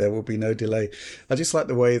Japan, there will be no delay. I just like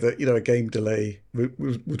the way that, a game delay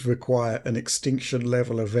would require an extinction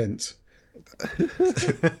level event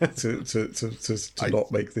to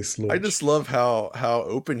not make this launch. I just love how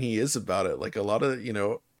open he is about it. Like a lot of,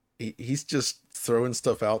 he's just throwing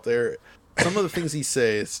stuff out there. Some of the things he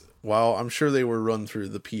says, while I'm sure they were run through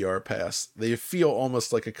the PR pass, they feel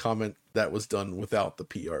almost like a comment that was done without the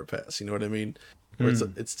PR pass. You know what I mean? Where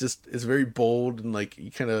it's very bold and like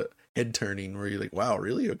you kind of head turning where you're like, wow,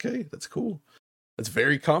 really? Okay, that's cool. That's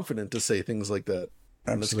very confident to say things like that.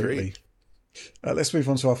 And Absolutely. That's great. Let's move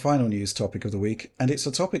on to our final news topic of the week, and it's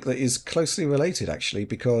a topic that is closely related, actually,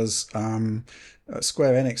 because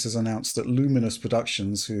Square Enix has announced that Luminous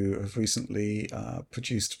Productions, who have recently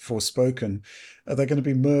produced Forspoken, they're going to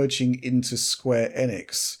be merging into Square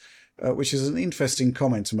Enix, which is an interesting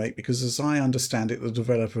comment to make because, as I understand it, the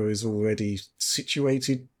developer is already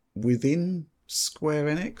situated within Square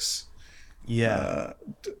Enix. Yeah.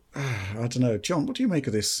 I don't know. John, what do you make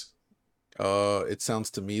of this? It sounds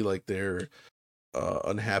to me like they're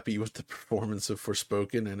unhappy with the performance of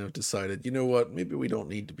Forspoken and have decided, you know what, maybe we don't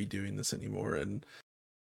need to be doing this anymore. And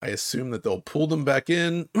I assume that they'll pull them back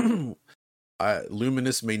in.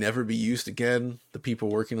 Luminous may never be used again. The people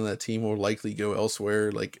working on that team will likely go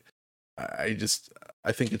elsewhere. Like, I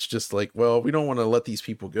think it's just like, well, we don't want to let these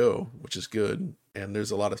people go, which is good. And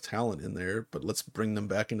there's a lot of talent in there, but let's bring them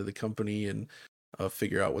back into the company and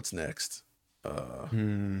figure out what's next.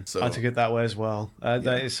 So I took it that way as well.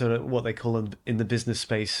 That is sort of what they call in the business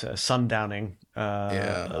space sundowning,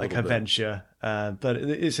 like a venture. But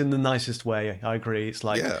it's in the nicest way. I agree. It's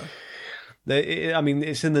like,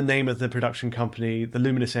 it's in the name of the production company. The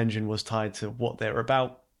Luminous engine was tied to what they're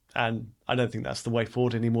about, and I don't think that's the way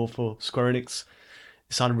forward anymore for Square Enix.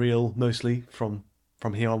 It's Unreal mostly from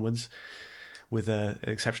here onwards, with an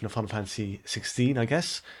exception of Final Fantasy 16, I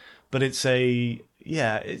guess. But it's a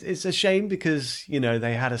shame because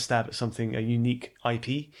they had a stab at something, a unique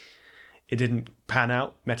IP. It didn't pan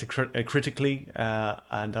out critically,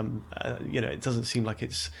 and it doesn't seem like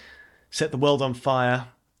it's set the world on fire.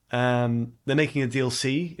 They're making a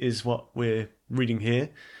DLC, is what we're reading here,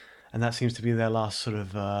 and that seems to be their last sort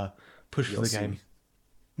of push DLC for the game.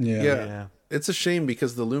 Yeah. It's a shame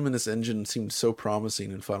because the Luminous engine seemed so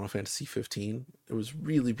promising in Final Fantasy 15. It was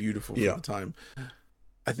really beautiful for the time.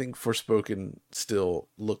 I think Forspoken still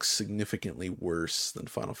looks significantly worse than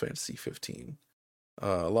Final Fantasy 15.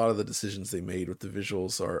 A lot of the decisions they made with the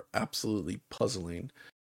visuals are absolutely puzzling.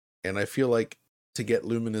 And I feel like to get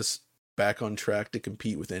Luminous back on track to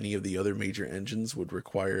compete with any of the other major engines would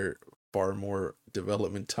require far more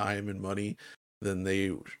development time and money than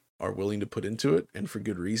they are willing to put into it, and for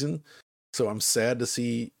good reason. So I'm sad to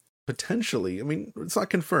see potentially, I mean, it's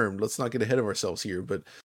not confirmed, let's not get ahead of ourselves here, but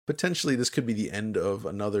potentially this could be the end of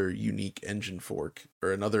another unique engine fork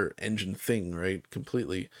or another engine thing, right?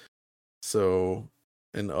 Completely. So,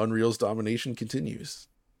 and Unreal's domination continues.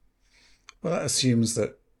 Well, that assumes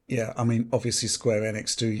that, obviously Square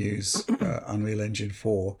Enix do use Unreal Engine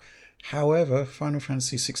 4. However, Final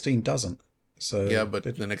Fantasy 16 doesn't. So yeah, but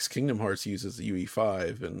the next Kingdom Hearts uses the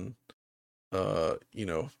UE5 and,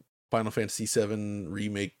 Final Fantasy 7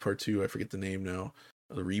 Remake Part 2, I forget the name now.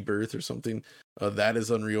 The Rebirth or something. That is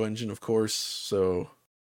Unreal Engine, of course. So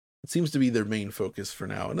it seems to be their main focus for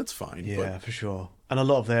now, and that's fine. Yeah, for sure. And a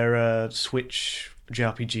lot of their Switch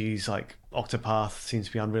JRPGs, like Octopath, seems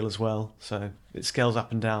to be Unreal as well. So it scales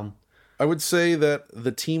up and down. I would say that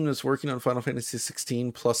the team that's working on Final Fantasy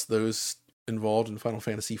 16 plus those involved in Final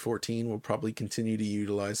Fantasy 14 will probably continue to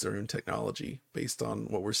utilize their own technology based on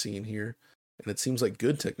what we're seeing here. and it seems like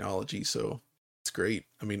good technology, so it's great.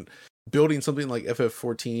 I mean, building something like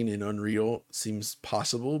FF14 in Unreal seems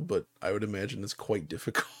possible, but I would imagine it's quite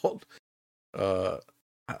difficult. I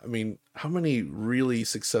mean, how many really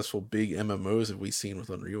successful big MMOs have we seen with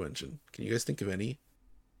Unreal Engine? Can you guys think of any?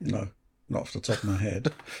 No, not off the top of my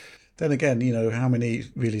head. Then again, how many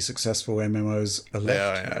really successful MMOs are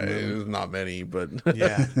left? Yeah, not many, but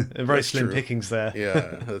Yeah, very slim true. pickings there.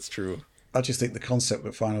 Yeah, that's true. I just think the concept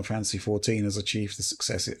that Final Fantasy XIV has achieved the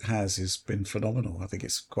success it has been phenomenal. I think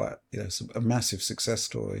it's quite, a massive success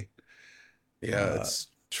story. Yeah, it's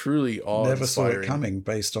truly awe-inspiring. Never saw it coming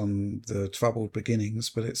based on the troubled beginnings,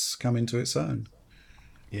 but it's come into its own.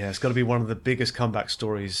 Yeah, it's got to be one of the biggest comeback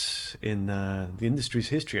stories in the industry's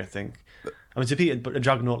history, I think. I mean, to beat a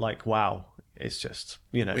juggernaut like WoW, it's just,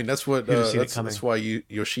 I mean, that's what that's why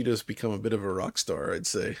Yoshida's become a bit of a rock star, I'd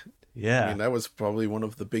say. Yeah. I mean, that was probably one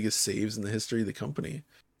of the biggest saves in the history of the company.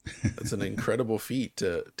 That's an incredible feat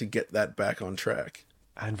to get that back on track.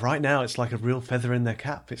 And right now, it's like a real feather in their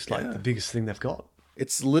cap. It's like the biggest thing they've got.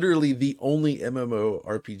 It's literally the only MMO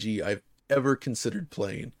RPG I've ever considered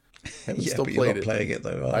playing. But you're not playing it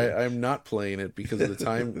though, are you? I'm not playing it because of the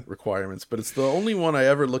time requirements, but it's the only one I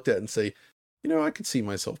ever looked at and say, I could see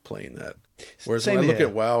myself playing that. Whereas when I look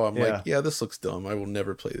at WoW, I'm like, this looks dumb. I will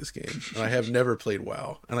never play this game. And I have never played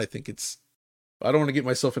WoW. And I think I don't want to get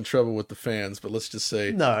myself in trouble with the fans, but let's just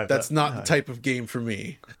say that's not the type of game for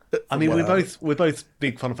me. I mean, we're both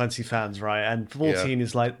big Final Fantasy fans, right? And 14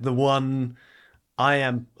 is like the one I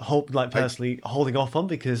am personally holding off on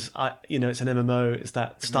because it's an MMO, it's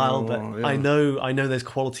that style, but I know there's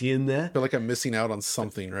quality in there. I feel like I'm missing out on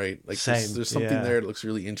something, right? Like there's something there that looks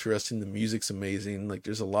really interesting. The music's amazing. Like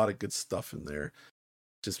there's a lot of good stuff in there.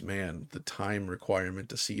 Just the time requirement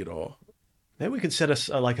to see it all. Maybe we could set us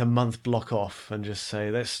like a month block off and just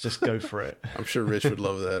say, let's just go for it. I'm sure Rich would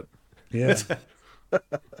love that. Yeah.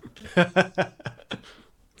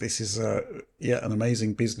 This is an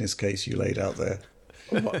amazing business case you laid out there.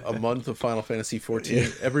 A month of Final Fantasy 14. Yeah.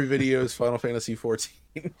 Every video is Final Fantasy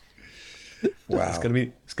 14. Wow. It's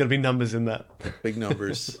gonna be numbers in that. Big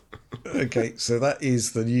numbers. Okay, so that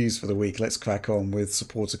is the news for the week. Let's crack on with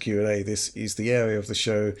supporter Q&A. This is the area of the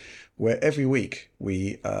show where every week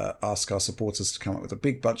we ask our supporters to come up with a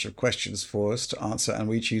big bunch of questions for us to answer, and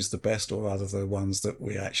we choose the best, or rather the ones that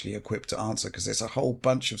we're actually equipped to answer, because there's a whole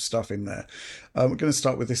bunch of stuff in there. We're going to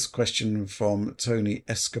start with this question from Tony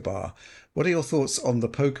Escobar. What are your thoughts on the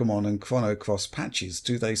Pokemon and Chrono Cross patches?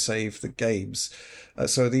 Do they save the games?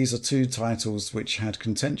 So these are two titles which had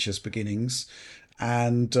contentious beginnings.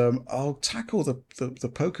 And I'll tackle the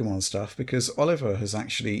Pokemon stuff because Oliver has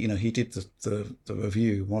actually, he did the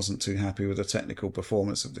review, wasn't too happy with the technical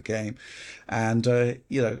performance of the game. And,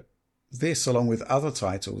 this, along with other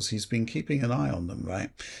titles, he's been keeping an eye on them,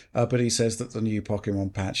 right? But he says that the new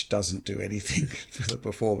Pokemon patch doesn't do anything for the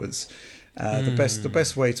performance. The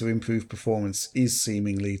best way to improve performance is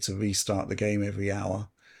seemingly to restart the game every hour.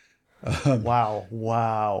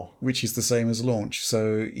 Wow. Which is the same as launch.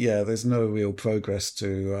 So yeah, there's no real progress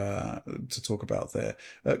to talk about there.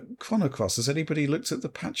 Chrono Cross, has anybody looked at the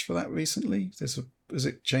patch for that recently? Has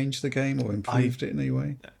it changed the game or improved it in any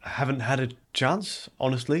way? I haven't had a chance,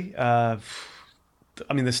 honestly. I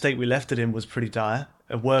mean, the state we left it in was pretty dire,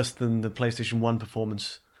 worse than the PlayStation 1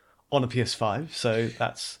 performance on a PS5. So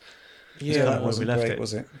that's that wasn't where we left great,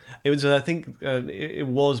 was it? It was. I think it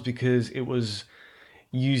was because it was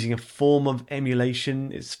using a form of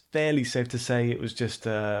emulation. It's fairly safe to say it was just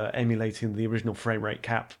emulating the original frame rate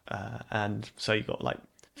cap, and so you got like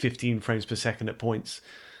 15 frames per second at points.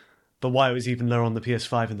 But why it was even lower on the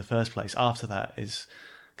PS5 in the first place after that is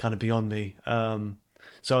kind of beyond me.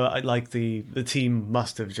 So I like the team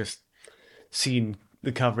must have just seen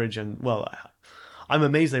the coverage, and I'm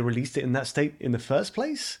amazed they released it in that state in the first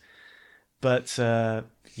place. But I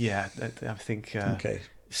think okay.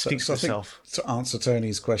 Speaks for itself. To answer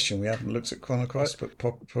Tony's question, we haven't looked at Chrono Cross, but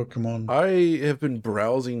Pokemon. I have been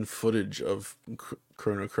browsing footage of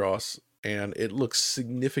Chrono Cross, and it looks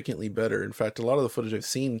significantly better. In fact, a lot of the footage I've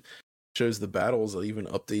seen shows the battles even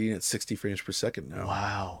updating at 60 frames per second now.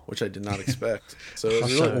 Wow. Which I did not expect.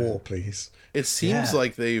 So please. It seems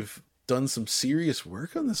like they've done some serious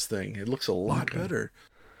work on this thing. It looks a lot better.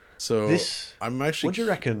 So I'm actually what do you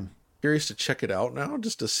reckon? Curious to check it out now,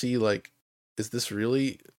 just to see is this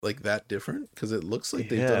really that different? Because it looks like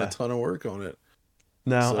they've done a ton of work on it.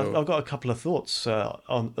 Now, I've got a couple of thoughts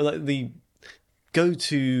on the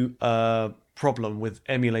go-to problem with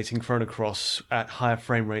emulating Chrono Cross at higher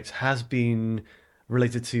frame rates has been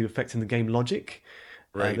related to affecting the game logic.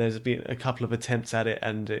 Right. There's been a couple of attempts at it,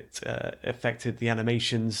 and it affected the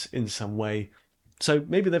animations in some way. So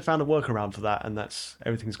maybe they found a workaround for that, and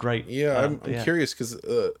everything's great. Yeah, I'm Yeah. curious because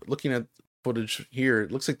looking at footage here,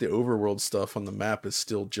 it looks like the overworld stuff on the map is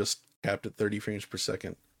still just capped at 30 frames per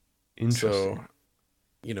second. Interesting.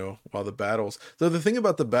 So, while the battles, though, the thing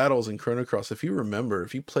about the battles in Chrono Cross, if you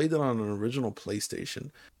played it on an original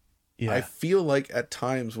PlayStation, Yeah. I feel like at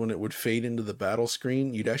times when it would fade into the battle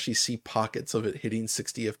screen, you'd actually see pockets of it hitting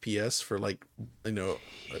 60 FPS for like, a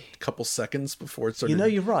couple seconds before it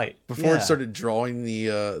started. You're right. Before it started drawing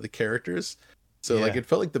the characters. So like it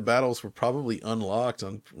felt like the battles were probably unlocked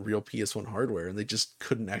on real PS1 hardware, and they just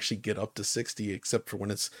couldn't actually get up to 60 except for when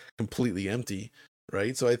it's completely empty,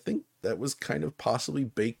 right? So I think that was kind of possibly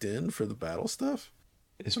baked in for the battle stuff.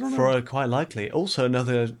 It's quite likely. Also,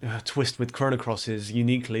 another twist with Chrono Cross is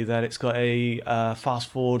uniquely that it's got a fast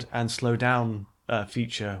forward and slow down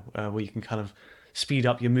feature where you can kind of speed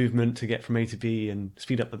up your movement to get from A to B and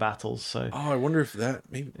speed up the battles. So, I wonder if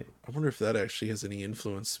that actually has any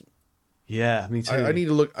influence. Yeah, me too. I need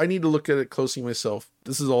to look. I need to look at it closely myself.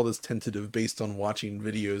 This is all this tentative based on watching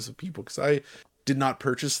videos of people, because I did not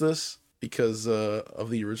purchase this because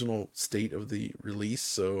of the original state of the release.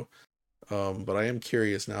 So. But I am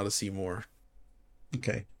curious now to see more.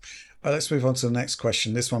 Okay. Let's move on to the next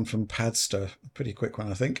question. This one from Padster. A pretty quick one,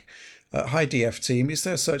 I think. Hi, DF team. Is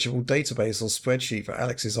there a searchable database or spreadsheet for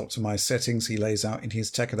Alex's optimized settings he lays out in his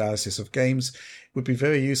tech analysis of games? It would be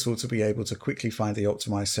very useful to be able to quickly find the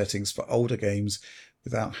optimized settings for older games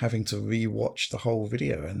without having to re-watch the whole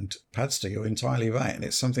video. And Padster, you're entirely right. And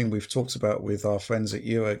it's something we've talked about with our friends at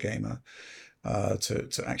Eurogamer.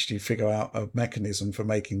 To actually figure out a mechanism for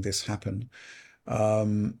making this happen.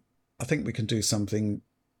 I think we can do something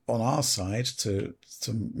on our side to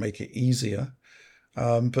make it easier.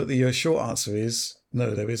 But the short answer is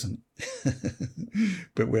no, there isn't.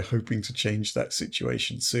 But we're hoping to change that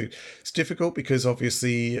situation soon. It's difficult because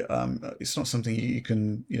obviously it's not something you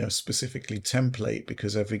can specifically template,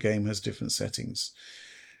 because every game has different settings.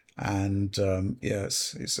 And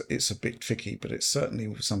it's a bit tricky, but it's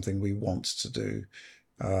certainly something we want to do.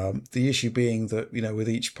 The issue being that, with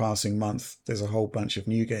each passing month, there's a whole bunch of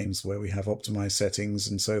new games where we have optimized settings.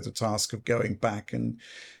 And so the task of going back and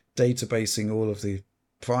databasing all of the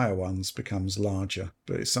prior ones becomes larger.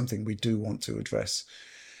 But it's something we do want to address.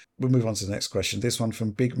 We'll move on to the next question. This one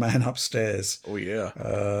from Big Man Upstairs. Oh, yeah.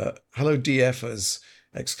 Hello, DFers!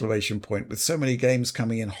 Exclamation point. With so many games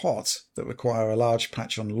coming in hot that require a large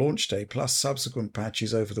patch on launch day, plus subsequent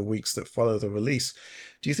patches over the weeks that follow the release,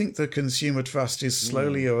 do you think the consumer trust is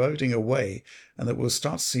slowly eroding away, and that we'll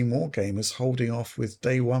start to see more gamers holding off with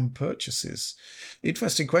day one purchases?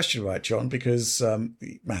 Interesting question, right, John? Because,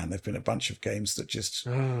 there've been a bunch of games that just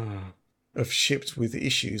have shipped with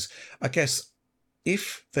issues. I guess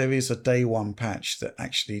if there is a day one patch that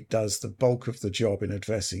actually does the bulk of the job in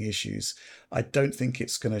addressing issues, I don't think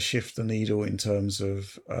it's going to shift the needle in terms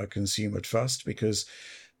of consumer trust, because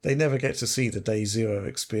they never get to see the day zero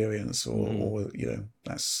experience, or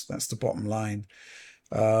that's the bottom line.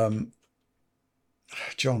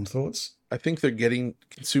 John, thoughts? I think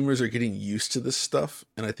consumers are getting used to this stuff,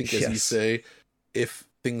 and I think, as you say, if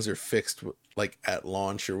things are fixed like at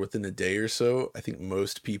launch or within a day or so, I think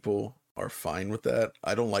most people are fine with that.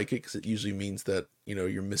 I don't like it because it usually means that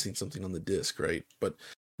you're missing something on the disc, right? But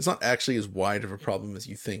it's not actually as wide of a problem as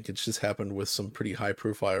you think. It's just happened with some pretty high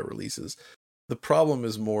profile releases. The problem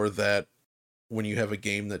is more that when you have a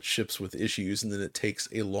game that ships with issues and then it takes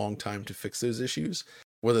a long time to fix those issues,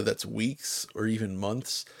 whether that's weeks or even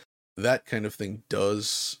months, that kind of thing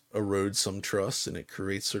does erode some trust, and it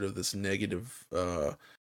creates sort of this negative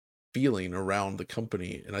feeling around the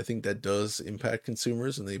company. And I think that does impact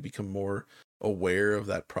consumers, and they become more aware of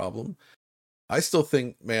that problem. I still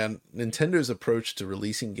think, man, Nintendo's approach to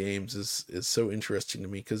releasing games is so interesting to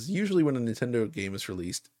me, because usually when a Nintendo game is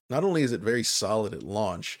released, not only is it very solid at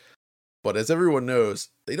launch, but as everyone knows,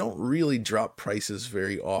 they don't really drop prices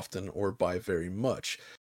very often or by very much.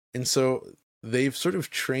 And so they've sort of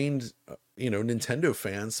trained, Nintendo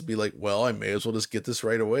fans to be like, well, I may as well just get this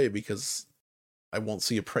right away because I won't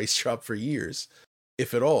see a price drop for years,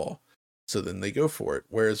 if at all. So then they go for it.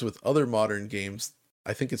 Whereas with other modern games,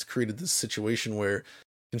 I think it's created this situation where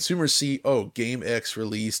consumers see, oh, game X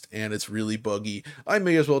released and it's really buggy, I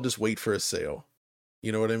may as well just wait for a sale.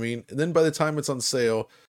 You know what I mean? And then by the time it's on sale,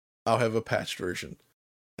 I'll have a patched version.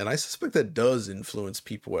 And I suspect that does influence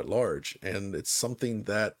people at large. And it's something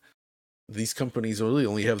that these companies really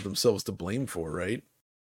only have themselves to blame for, right?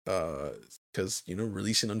 Because,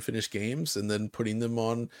 releasing unfinished games and then putting them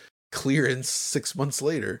on clearance 6 months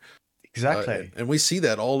later. Exactly. And we see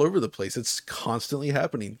that all over the place. It's constantly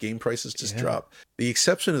happening. Game prices just drop. The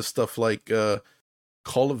exception of stuff like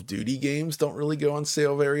Call of Duty games don't really go on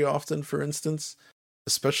sale very often, for instance.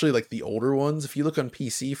 Especially like the older ones. If you look on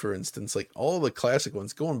PC, for instance, like all the classic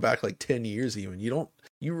ones going back like 10 years even,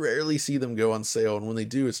 you rarely see them go on sale, and when they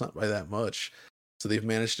do, it's not by that much. So they've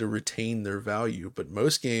managed to retain their value. But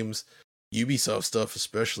most games, Ubisoft stuff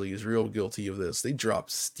especially, is real guilty of this. They drop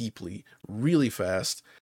steeply, really fast,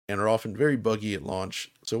 and are often very buggy at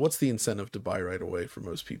launch. So what's the incentive to buy right away for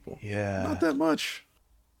most people? Yeah. Not that much.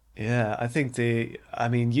 Yeah, I think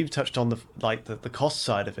you've touched on the cost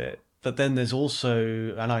side of it, but then there's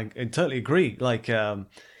also, and I totally agree,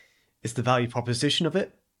 it's the value proposition of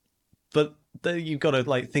it. But you've got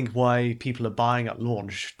to think why people are buying at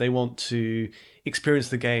launch. They want to experience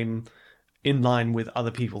the game in line with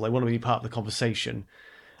other people. They want to be part of the conversation.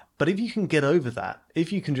 But if you can get over that,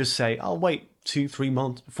 if you can just say, "I'll wait 2, 3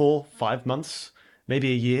 months, 4, 5 months,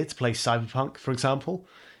 maybe a year to play Cyberpunk," for example,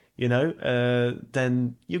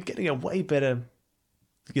 then you're getting a way better,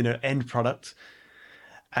 end product.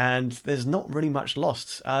 And there's not really much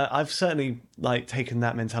lost. I've certainly taken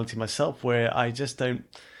that mentality myself, where I just don't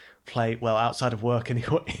play well outside of work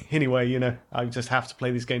anyway. Anyway, I just have to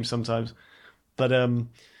play these games sometimes. But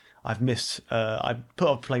I've missed. I put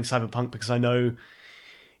off playing Cyberpunk because I know,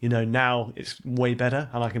 now it's way better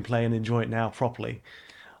and I can play and enjoy it now properly.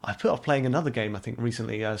 I put off playing another game I think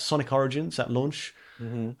recently, Sonic Origins at launch,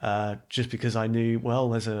 just because I knew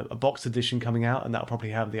there's a boxed edition coming out and that'll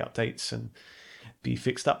probably have the updates and be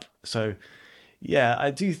fixed up. So yeah,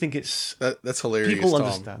 I do think that's hilarious. People Tom.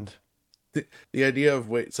 understand. The idea of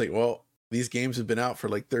it's like, well, these games have been out for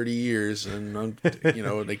like 30 years and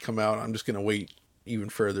they come out, I'm just going to wait even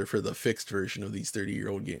further for the fixed version of these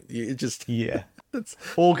 30-year-old games. It just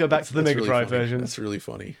or go back to the Mega Drive version. That's really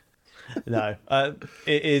funny. No,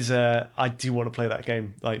 it is. I do want to play that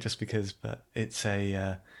game, just because. But it's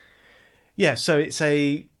a, So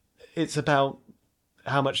it's about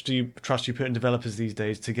how much do you trust you put in developers these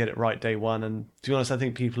days to get it right day one. And to be honest, I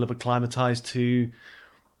think people have acclimatized to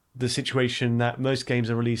the situation that most games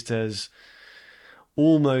are released as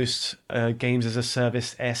almost games as a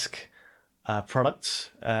service-esque products,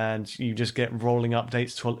 and you just get rolling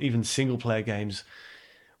updates to even single-player games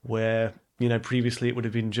where previously it would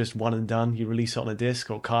have been just one and done. You release it on a disc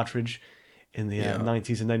or cartridge in the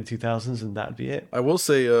 90s and early 2000s, and that'd be it. I will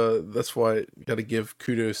say that's why you got to give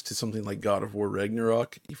kudos to something like God of War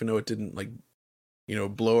Ragnarok, even though it didn't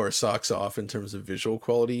blow our socks off in terms of visual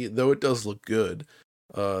quality, though it does look good.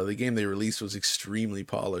 The game they released was extremely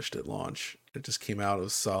polished at launch. It just came out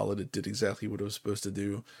as solid. It did exactly what it was supposed to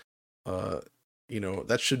do.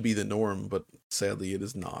 That should be the norm, but sadly it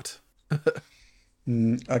is not.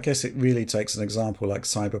 I guess it really takes an example like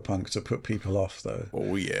Cyberpunk to put people off, though.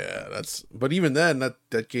 Oh yeah, but even then,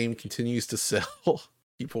 that game continues to sell.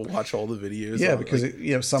 People watch all the videos. Yeah,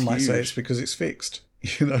 because some might say it's because it's fixed.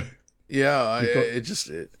 Yeah,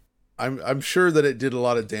 I'm sure that it did a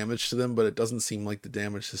lot of damage to them, but it doesn't seem like the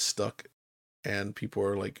damage has stuck, and people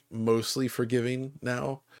are mostly forgiving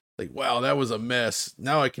now. Wow, that was a mess.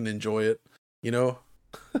 Now I can enjoy it.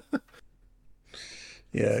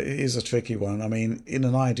 Yeah, it is a tricky one. I mean, in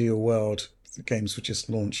an ideal world, the games would just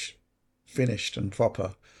launch finished and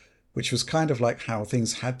proper, which was kind of like how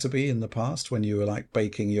things had to be in the past when you were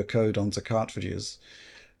baking your code onto cartridges.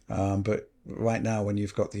 But right now, when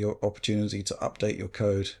you've got the opportunity to update your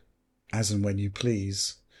code as and when you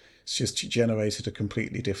please, it's just generated a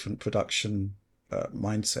completely different production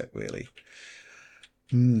mindset, really.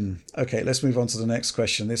 Okay, let's move on to the next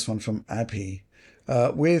question. This one from Abhi.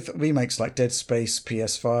 With remakes like Dead Space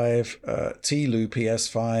PS5, T-Lu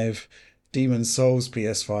PS5, Demon's Souls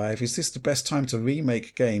PS5, is this the best time to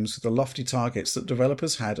remake games with the lofty targets that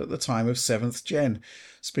developers had at the time of 7th gen?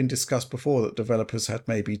 It's been discussed before that developers had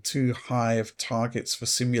maybe too high of targets for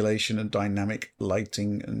simulation and dynamic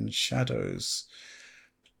lighting and shadows.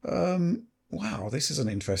 Wow, this is an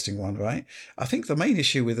interesting one, right? I think the main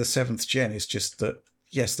issue with the 7th gen is just that,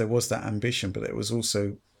 yes, there was that ambition, but there was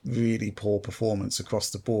also really poor performance across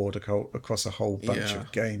the board, across a whole bunch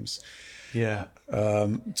of games. Yeah.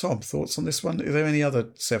 Tom, thoughts on this one? Are there any other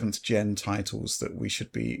 7th gen titles that we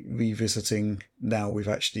should be revisiting now we've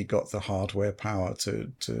actually got the hardware power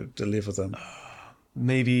to deliver them?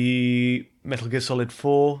 Maybe Metal Gear Solid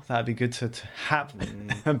 4. That'd be good to have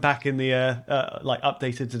back in the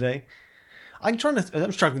updated today. I'm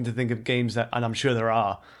struggling to think of games that, and I'm sure there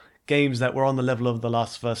are games that were on the level of The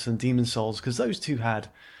Last of Us and Demon's Souls, because those two had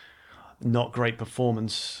not great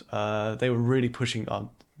performance. They were really pushing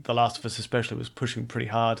on. The Last of Us especially was pushing pretty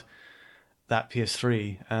hard that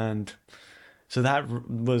PS3, and so that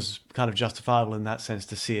was kind of justifiable in that sense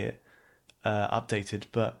to see it updated.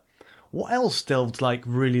 But what else delved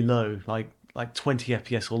really low? like 20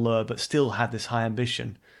 FPS or lower, but still had this high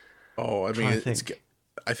ambition? Oh, I mean, Trying to think.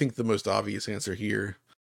 I think the most obvious answer here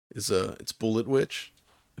is it's Bullet Witch.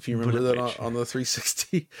 If you remember Bullet that Witch. on the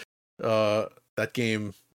 360, that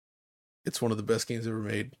game, it's one of the best games ever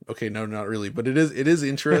made. Okay, no, not really, but it is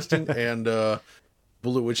interesting, and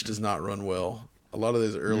Bullet Witch does not run well. A lot of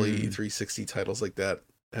those early 360 titles like that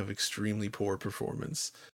have extremely poor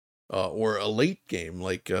performance. Or a late game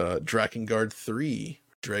like Drakengard 3,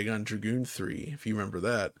 Dragon Dragoon 3, if you remember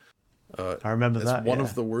that. I remember That's that. one Yeah.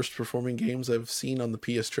 of the worst performing games I've seen on the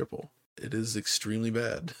PS Triple. It is extremely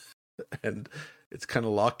bad. And it's kind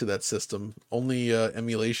of locked to that system. Only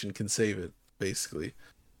emulation can save it, basically.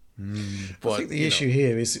 But I think the issue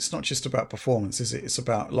here is it's not just about performance, is it? It's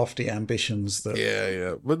about lofty ambitions that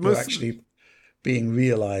yeah. But are actually being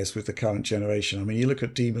realized with the current generation. I mean, you look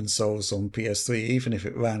at Demon's Souls on PS3, even if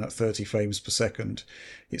it ran at 30 frames per second,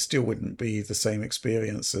 it still wouldn't be the same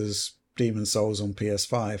experience as Demon's Souls on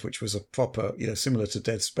PS5, which was a proper, similar to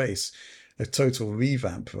Dead Space, a total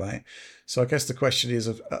revamp, right? So I guess the question is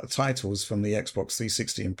of titles from the Xbox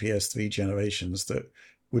 360 and PS3 generations that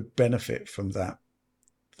would benefit from that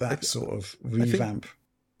sort of revamp.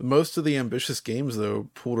 Most of the ambitious games, though,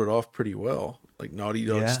 pulled it off pretty well. Like Naughty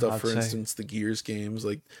Dog stuff, for instance, the Gears games,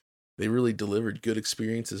 like they really delivered good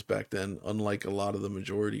experiences back then, unlike a lot of the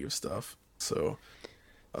majority of stuff. So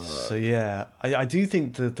yeah, I do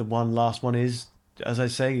think that the last one is, as I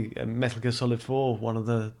say, Metal Gear Solid 4, one of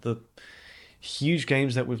the huge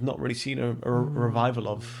games that we've not really seen a revival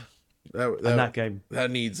of. That game that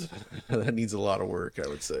needs a lot of work, I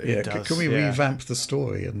would say. Yeah, can we revamp the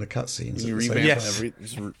story and the cutscenes? You revamp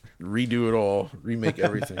redo it all, remake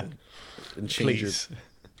everything, and change it.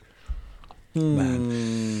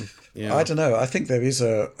 Man, yeah. I don't know. I think there is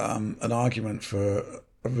an argument for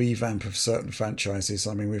a revamp of certain franchises.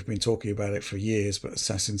 I mean, we've been talking about it for years, but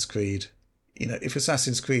Assassin's Creed, if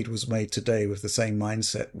Assassin's Creed was made today with the same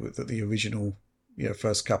mindset that the original,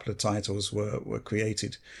 first couple of titles were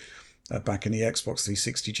created back in the Xbox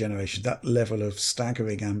 360 generation, that level of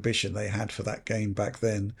staggering ambition they had for that game back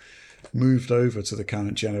then moved over to the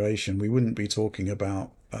current generation. We wouldn't be talking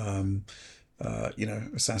about,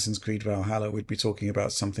 Assassin's Creed Valhalla. We'd be talking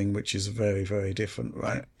about something which is very, very different,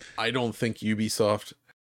 right? I don't think Ubisoft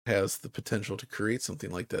has the potential to create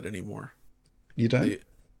something like that anymore. You don't?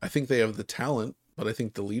 I think they have the talent, but I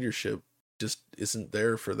think the leadership just isn't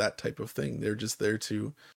there for that type of thing. They're just there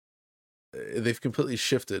to... They've completely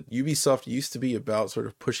shifted. Ubisoft used to be about sort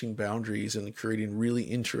of pushing boundaries and creating really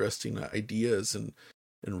interesting ideas and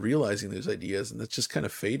realizing those ideas, and that's just kind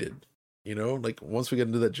of faded. Like once we get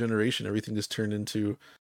into that generation, everything just turned into,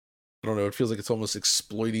 I don't know, it feels like it's almost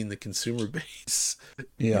exploiting the consumer base.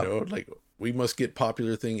 Yeah. Like we must get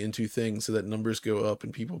popular thing into things so that numbers go up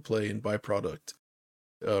and people play and buy product,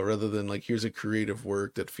 rather than like, here's a creative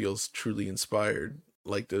work that feels truly inspired.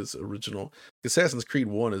 Like those original Assassin's Creed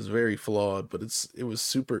 1 is very flawed, but it was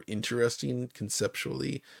super interesting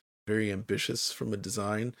conceptually, very ambitious from a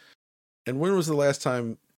design. And when was the last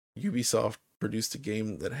time Ubisoft produced a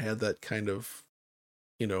game that had that kind of,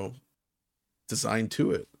 design to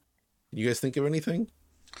it? You guys think of anything?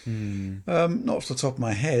 Not off the top of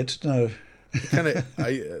my head, no.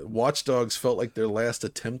 Watch Dogs felt like their last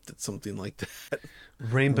attempt at something like that.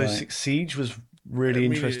 Rainbow Six Siege was really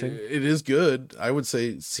interesting. It is good. I would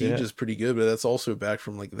say Siege is pretty good, but that's also back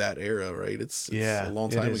from like that era, right? It's a long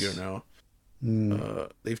time ago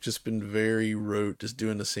now. They've just been very rote, just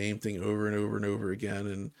doing the same thing over and over and over again,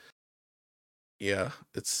 and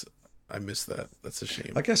I miss that. That's a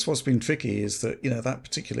shame. I guess what's been tricky is that that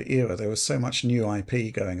particular era, there was so much new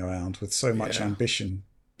IP going around with so much ambition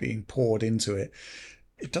being poured into it.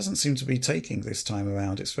 It doesn't seem to be taking this time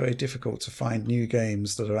around. It's very difficult to find new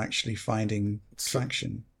games that are actually finding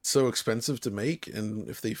traction. So expensive to make, and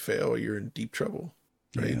if they fail, you're in deep trouble.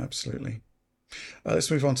 Right? Yeah, absolutely.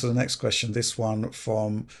 Let's move on to the next question. This one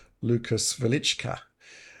from Lucas Velichka.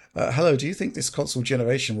 Hello, do you think this console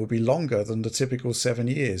generation will be longer than the typical 7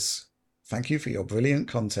 years? Thank you for your brilliant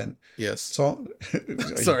content. Yes. Tom,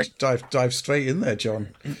 sorry. Dive straight in there, John.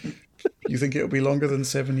 You think it'll be longer than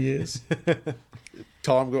 7 years?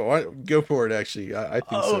 Tom, go for it. Actually, I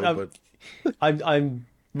think so. But I'm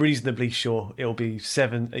reasonably sure it'll be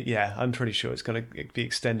 7. Yeah, I'm pretty sure it's going to be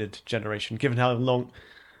extended generation. Given how long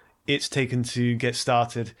it's taken to get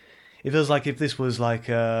started, it feels like if this was like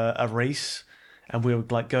a race and we were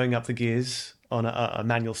like going up the gears on a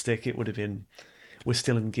manual stick, it would have been. We're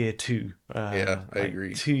still in gear 2. I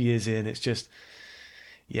agree. 2 years in, it's just.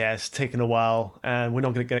 Yeah, it's taken a while, and we're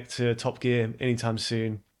not going to get to Top Gear anytime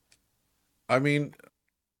soon. I mean,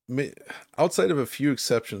 outside of a few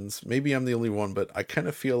exceptions, maybe I'm the only one, but I kind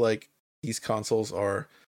of feel like these consoles are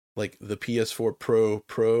like the PS4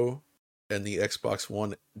 Pro and the Xbox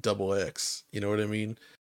One XX. You know what I mean?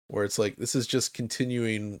 Where it's like this is just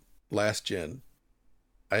continuing last gen.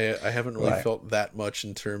 I haven't really felt that much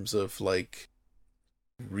in terms of like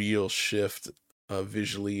real shift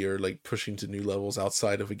visually or like pushing to new levels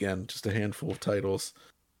outside of, again, just a handful of titles.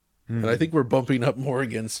 And I think we're bumping up more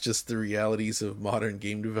against just the realities of modern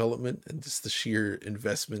game development and just the sheer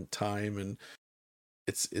investment time, and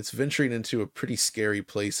it's venturing into a pretty scary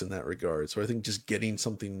place in that regard. So I think just getting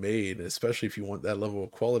something made, especially if you want that level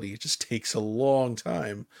of quality, it just takes a long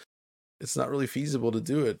time. It's not really feasible to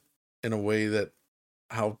do it in a way that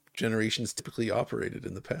how generations typically operated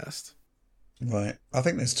in the past. Right. I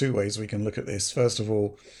think there's two ways we can look at this. First of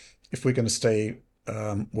all, if we're going to stay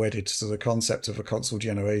wedded to the concept of a console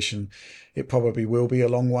generation, it probably will be a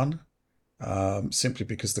long one, simply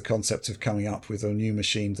because the concept of coming up with a new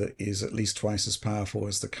machine that is at least twice as powerful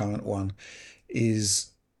as the current one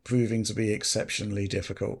is proving to be exceptionally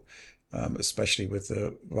difficult, especially with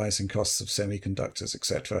the rising costs of semiconductors,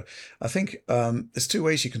 etc. I think there's two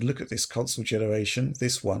ways you can look at this console generation.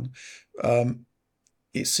 This one,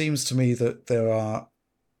 it seems to me that there are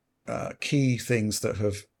key things that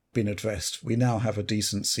have been addressed. We now have a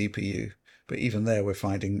decent CPU, but even there we're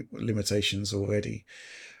finding limitations already.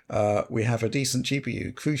 We have a decent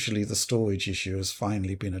GPU. Crucially, the storage issue has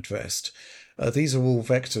finally been addressed. These are all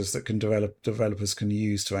vectors that developers can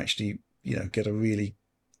use to actually, get a really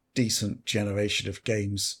decent generation of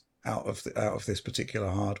games out of this particular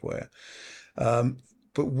hardware.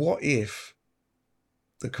 But what if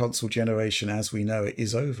the console generation as we know it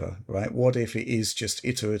is over, right? What if it is just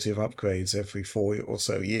iterative upgrades every 4 or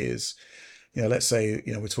so years? Let's say,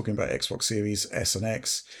 we're talking about Xbox Series S and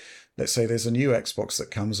X. Let's say there's a new Xbox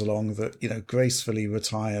that comes along that, gracefully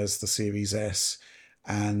retires the Series S,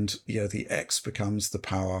 and, the X becomes the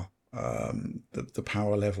power, the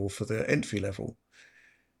power level for the entry level.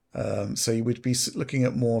 So you would be looking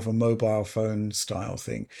at more of a mobile phone style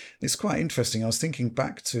thing. It's quite interesting. I was thinking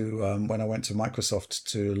back to when I went to Microsoft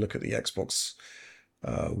to look at the Xbox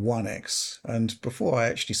One X, and before I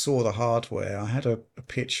actually saw the hardware, I had a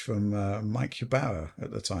pitch from Mike Ybarra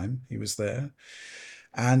at the time. He was there,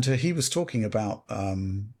 and he was talking about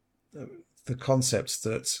the concept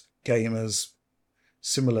that gamers,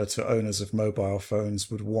 similar to owners of mobile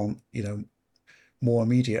phones, would want, more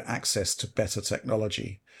immediate access to better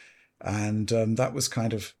technology. And that was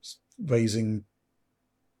kind of raising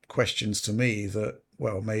questions to me that,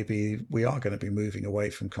 well, maybe we are going to be moving away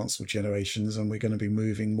from console generations and we're going to be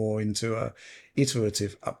moving more into a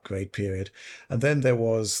iterative upgrade period. And then there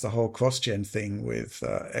was the whole cross-gen thing with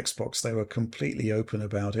Xbox. They were completely open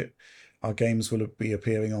about it. Our games will be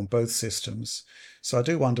appearing on both systems. So I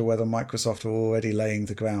do wonder whether Microsoft are already laying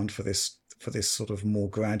the ground for this sort of more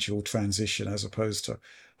gradual transition as opposed to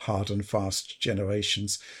hard and fast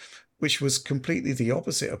generations, which was completely the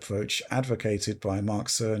opposite approach advocated by Mark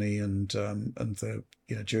Cerny and the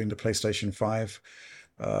during the PlayStation 5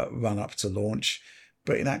 run up to launch.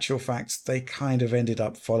 But in actual fact, they kind of ended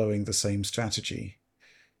up following the same strategy.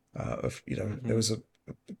 There was a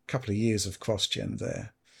couple of years of cross-gen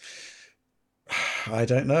there. I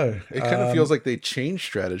don't know. It kind of feels like they changed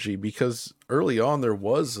strategy, because early on there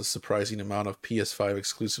was a surprising amount of PS5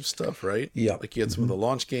 exclusive stuff, right? Yeah. Like you had some of the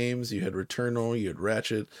launch games, you had Returnal, you had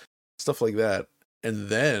Ratchet, stuff like that. And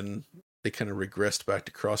then they kind of regressed back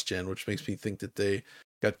to cross-gen, which makes me think that they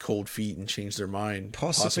got cold feet and changed their mind.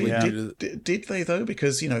 Possibly. Did they, though?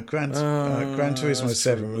 Because, Gran Turismo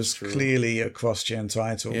 7 was clearly a cross-gen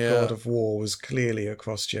title. Yeah. God of War was clearly a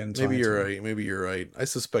cross-gen title. Maybe you're right. I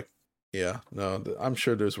suspect, I'm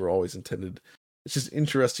sure those were always intended. It's just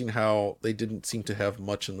interesting how they didn't seem to have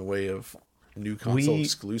much in the way of new console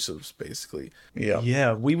exclusives, basically.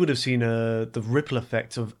 Yeah, we would have seen the ripple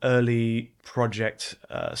effect of early project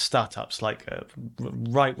startups, like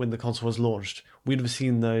right when the console was launched. We'd have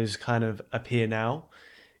seen those kind of appear now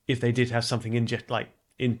if they did have something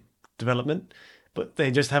in development, but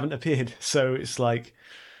they just haven't appeared. So it's like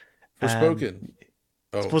Forspoken.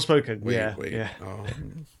 Forspoken. Wait. Yeah.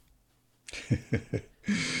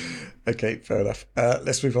 Okay, fair enough.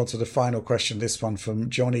 Let's move on to the final question. This one from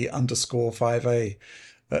Johnny_5A.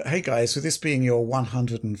 Hey guys, with this being your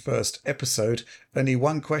 101st episode, only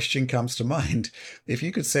one question comes to mind. If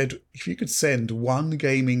you could send one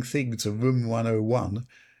gaming thing to Room 101,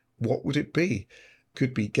 what would it be?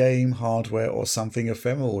 Could be game, hardware, or something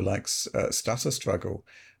ephemeral like Stutter Struggle.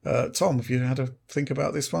 Tom, have you had a think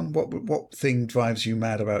about this one? What thing drives you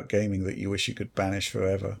mad about gaming that you wish you could banish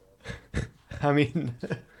forever? I mean,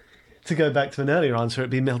 to go back to an earlier answer,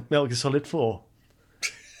 it'd be Metal Gear Solid 4.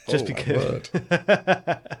 Just because.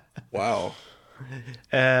 Wow.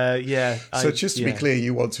 Yeah. So just to be clear,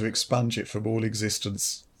 you want to expunge it from all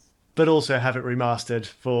existence. But also have it remastered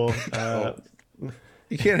for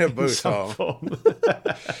You can't have both, some Tom. form.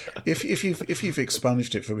 If you've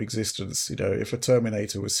expunged it from existence, if a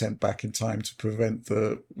Terminator was sent back in time to prevent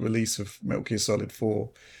the release of Metal Gear Solid 4,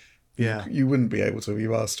 Yeah. you wouldn't be able to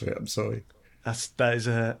remaster it. I'm sorry. That is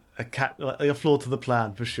a flaw to the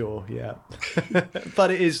plan for sure. Yeah,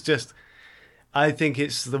 but it is just. I think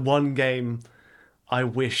it's the one game I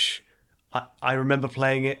wish. I remember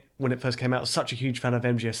playing it when it first came out. I was such a huge fan of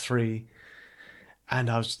MGS3, and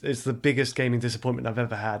it's the biggest gaming disappointment I've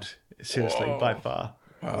ever had. Seriously, by far.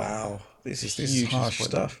 Wow, this is Huge harsh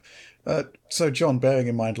disappointment. stuff. So, John, bearing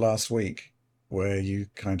in mind last week, where you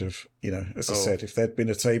kind of, as I said, if there'd been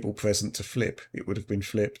a table present to flip, it would have been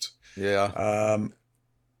flipped. Yeah.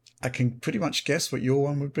 I can pretty much guess what your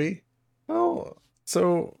one would be. Well,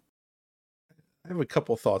 so I have a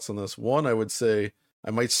couple thoughts on this. One, I would say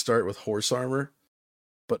I might start with horse armor,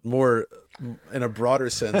 but more in a broader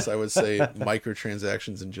sense, I would say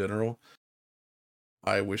microtransactions in general.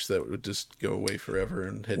 I wish that would just go away forever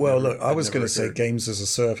and Look, I was going to say games as a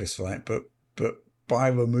service, right? But by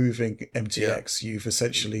removing MTX, you've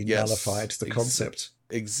essentially nullified the concept.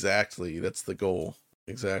 Exactly, that's the goal.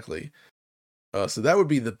 Exactly. So that would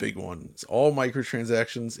be the big one. It's all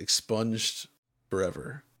microtransactions expunged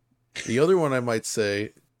forever. The other one I might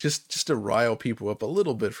say, just to rile people up a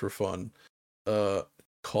little bit for fun,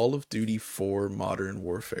 Call of Duty 4 Modern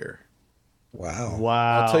Warfare. Wow.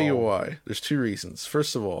 I'll tell you why. There's two reasons.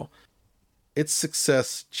 First of all, its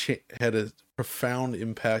success had a profound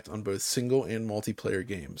impact on both single and multiplayer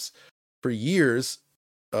games. For years,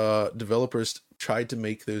 developers tried to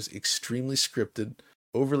make those extremely scripted,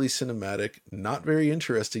 overly cinematic, not very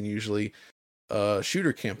interesting usually,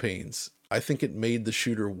 shooter campaigns. I think it made the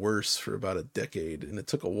shooter worse for about a decade, and it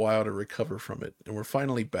took a while to recover from it, and we're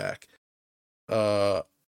finally back. But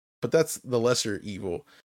that's the lesser evil.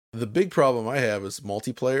 The big problem I have is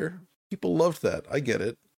multiplayer. People loved that. I get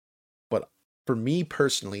it. But for me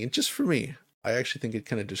personally, and just for me, I actually think it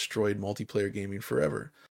kind of destroyed multiplayer gaming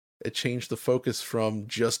forever. It changed the focus from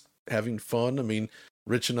just having fun. I mean,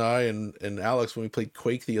 Rich and I and Alex, when we played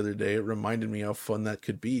Quake the other day, it reminded me how fun that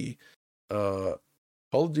could be.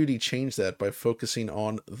 Call of Duty changed that by focusing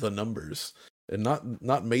on the numbers. And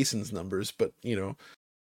not Mason's numbers, but,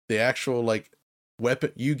 the actual,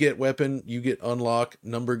 weapon, you get unlock,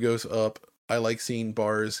 number goes up. I like seeing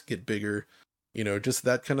bars get bigger, just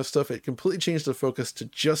that kind of stuff. It completely changed the focus to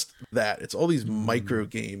just that. It's all these micro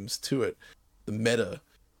games to it, the meta.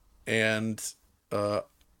 And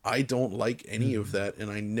I don't like any of that,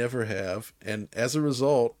 and I never have. And as a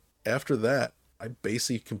result, after that, I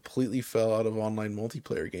basically completely fell out of online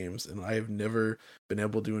multiplayer games, and I have never been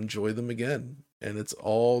able to enjoy them again. And it's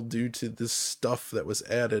all due to this stuff that was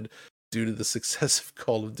added due to the success of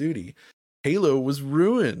Call of Duty. Halo was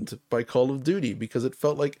ruined by Call of Duty because it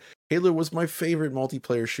felt like Halo was my favorite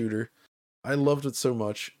multiplayer shooter. I loved it so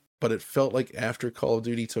much, but it felt like after Call of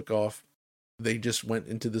Duty took off, they just went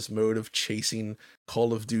into this mode of chasing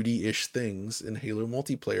Call of Duty-ish things in Halo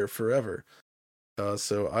multiplayer forever.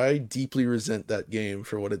 So I deeply resent that game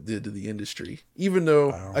for what it did to the industry. Even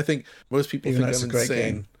though I think most people think I'm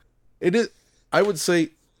insane. It is. I would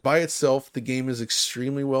say by itself, the game is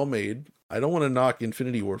extremely well made. I don't want to knock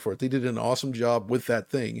Infinity Ward for it. They did an awesome job with that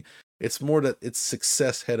thing. It's more that its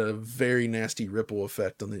success had a very nasty ripple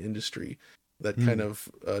effect on the industry that kind of,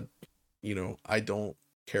 I don't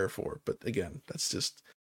care for. But again, that's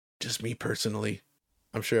just me personally.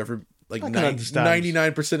 I'm sure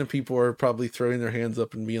 99% of people are probably throwing their hands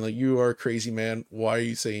up and being like, "You are a crazy man. Why are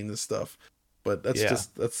you saying this stuff?" But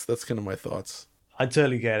that's kind of my thoughts. I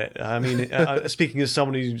totally get it. I mean, speaking as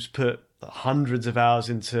someone who's put hundreds of hours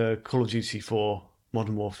into Call of Duty 4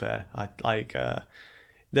 Modern Warfare,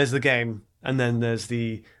 there's the game, and then there's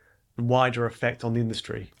the wider effect on the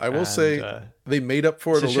industry. I will say they made up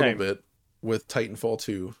for it a little bit with Titanfall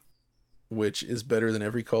 2, which is better than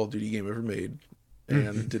every Call of Duty game ever made,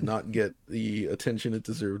 and did not get the attention it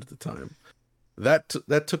deserved at the time. That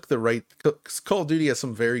took the right. Call of Duty has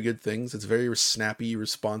some very good things. It's very snappy,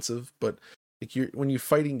 responsive, but when you're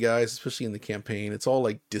fighting guys, especially in the campaign, it's all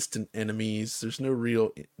like distant enemies. There's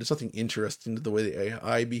nothing interesting to the way the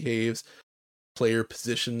AI behaves, player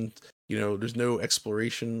position. There's no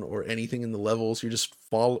exploration or anything in the levels. You're just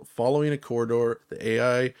following a corridor. The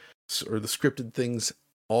AI or the scripted things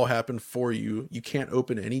all happen for you. You can't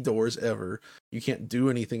open any doors ever. You can't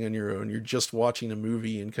do anything on your own. You're just watching a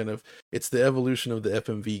movie, and it's the evolution of the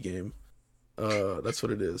FMV game. That's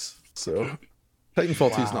what it is. So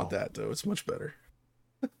Titanfall 2 is not that, though. It's much better.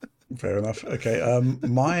 Fair enough. Okay.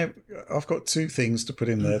 I've got two things to put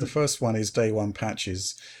in there. The first one is day one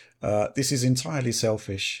patches. This is entirely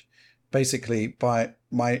selfish. Basically, by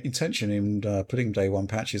my intention in putting day one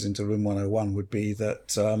patches into Room 101 would be that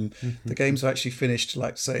the games are actually finished,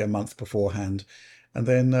 like say a month beforehand, and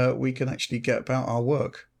then we can actually get about our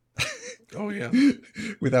work. Oh yeah.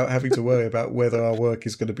 Without having to worry about whether our work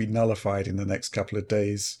is going to be nullified in the next couple of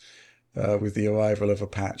days with the arrival of a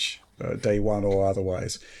patch, day one or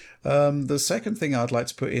otherwise. The second thing I'd like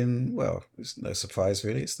to put in, well, it's no surprise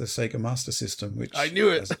really, it's the Sega Master System, which I knew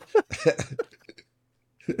it.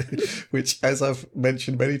 which, as I've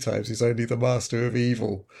mentioned many times, is only the master of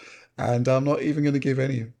evil. And I'm not even going to give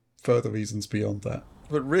any further reasons beyond that.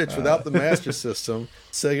 But Rich, without the Master System,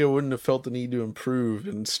 Sega wouldn't have felt the need to improve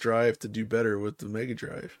and strive to do better with the Mega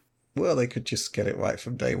Drive. Well, they could just get it right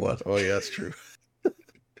from day one. Oh yeah, that's true. The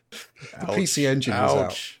PC Engine was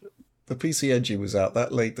out. The PC Engine was out.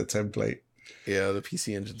 That laid the template. Yeah, the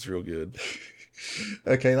PC Engine's real good.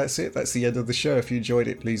 Okay, that's it. That's the end of the show. If you enjoyed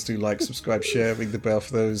it, please do like, subscribe, share, ring the bell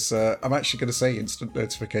for those. I'm actually going to say instant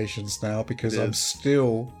notifications now because I'm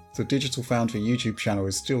still... The Digital Foundry YouTube channel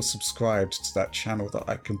is still subscribed to that channel that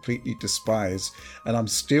I completely despise. And I'm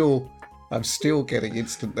still getting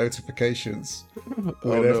instant notifications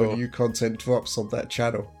whenever new content drops on that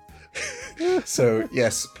channel. So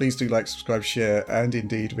yes, please do like, subscribe, share, and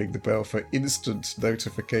indeed ring the bell for instant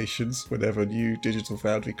notifications whenever new Digital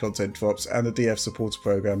Foundry content drops, and the DF supporter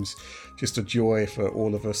programs. Just a joy for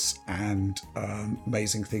all of us, and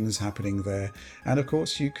amazing things happening there. And of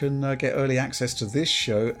course, you can get early access to this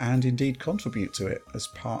show and indeed contribute to it as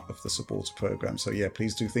part of the supporter program. So yeah,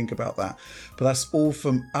 please do think about that. But that's all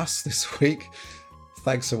from us this week.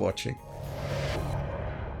 Thanks for watching.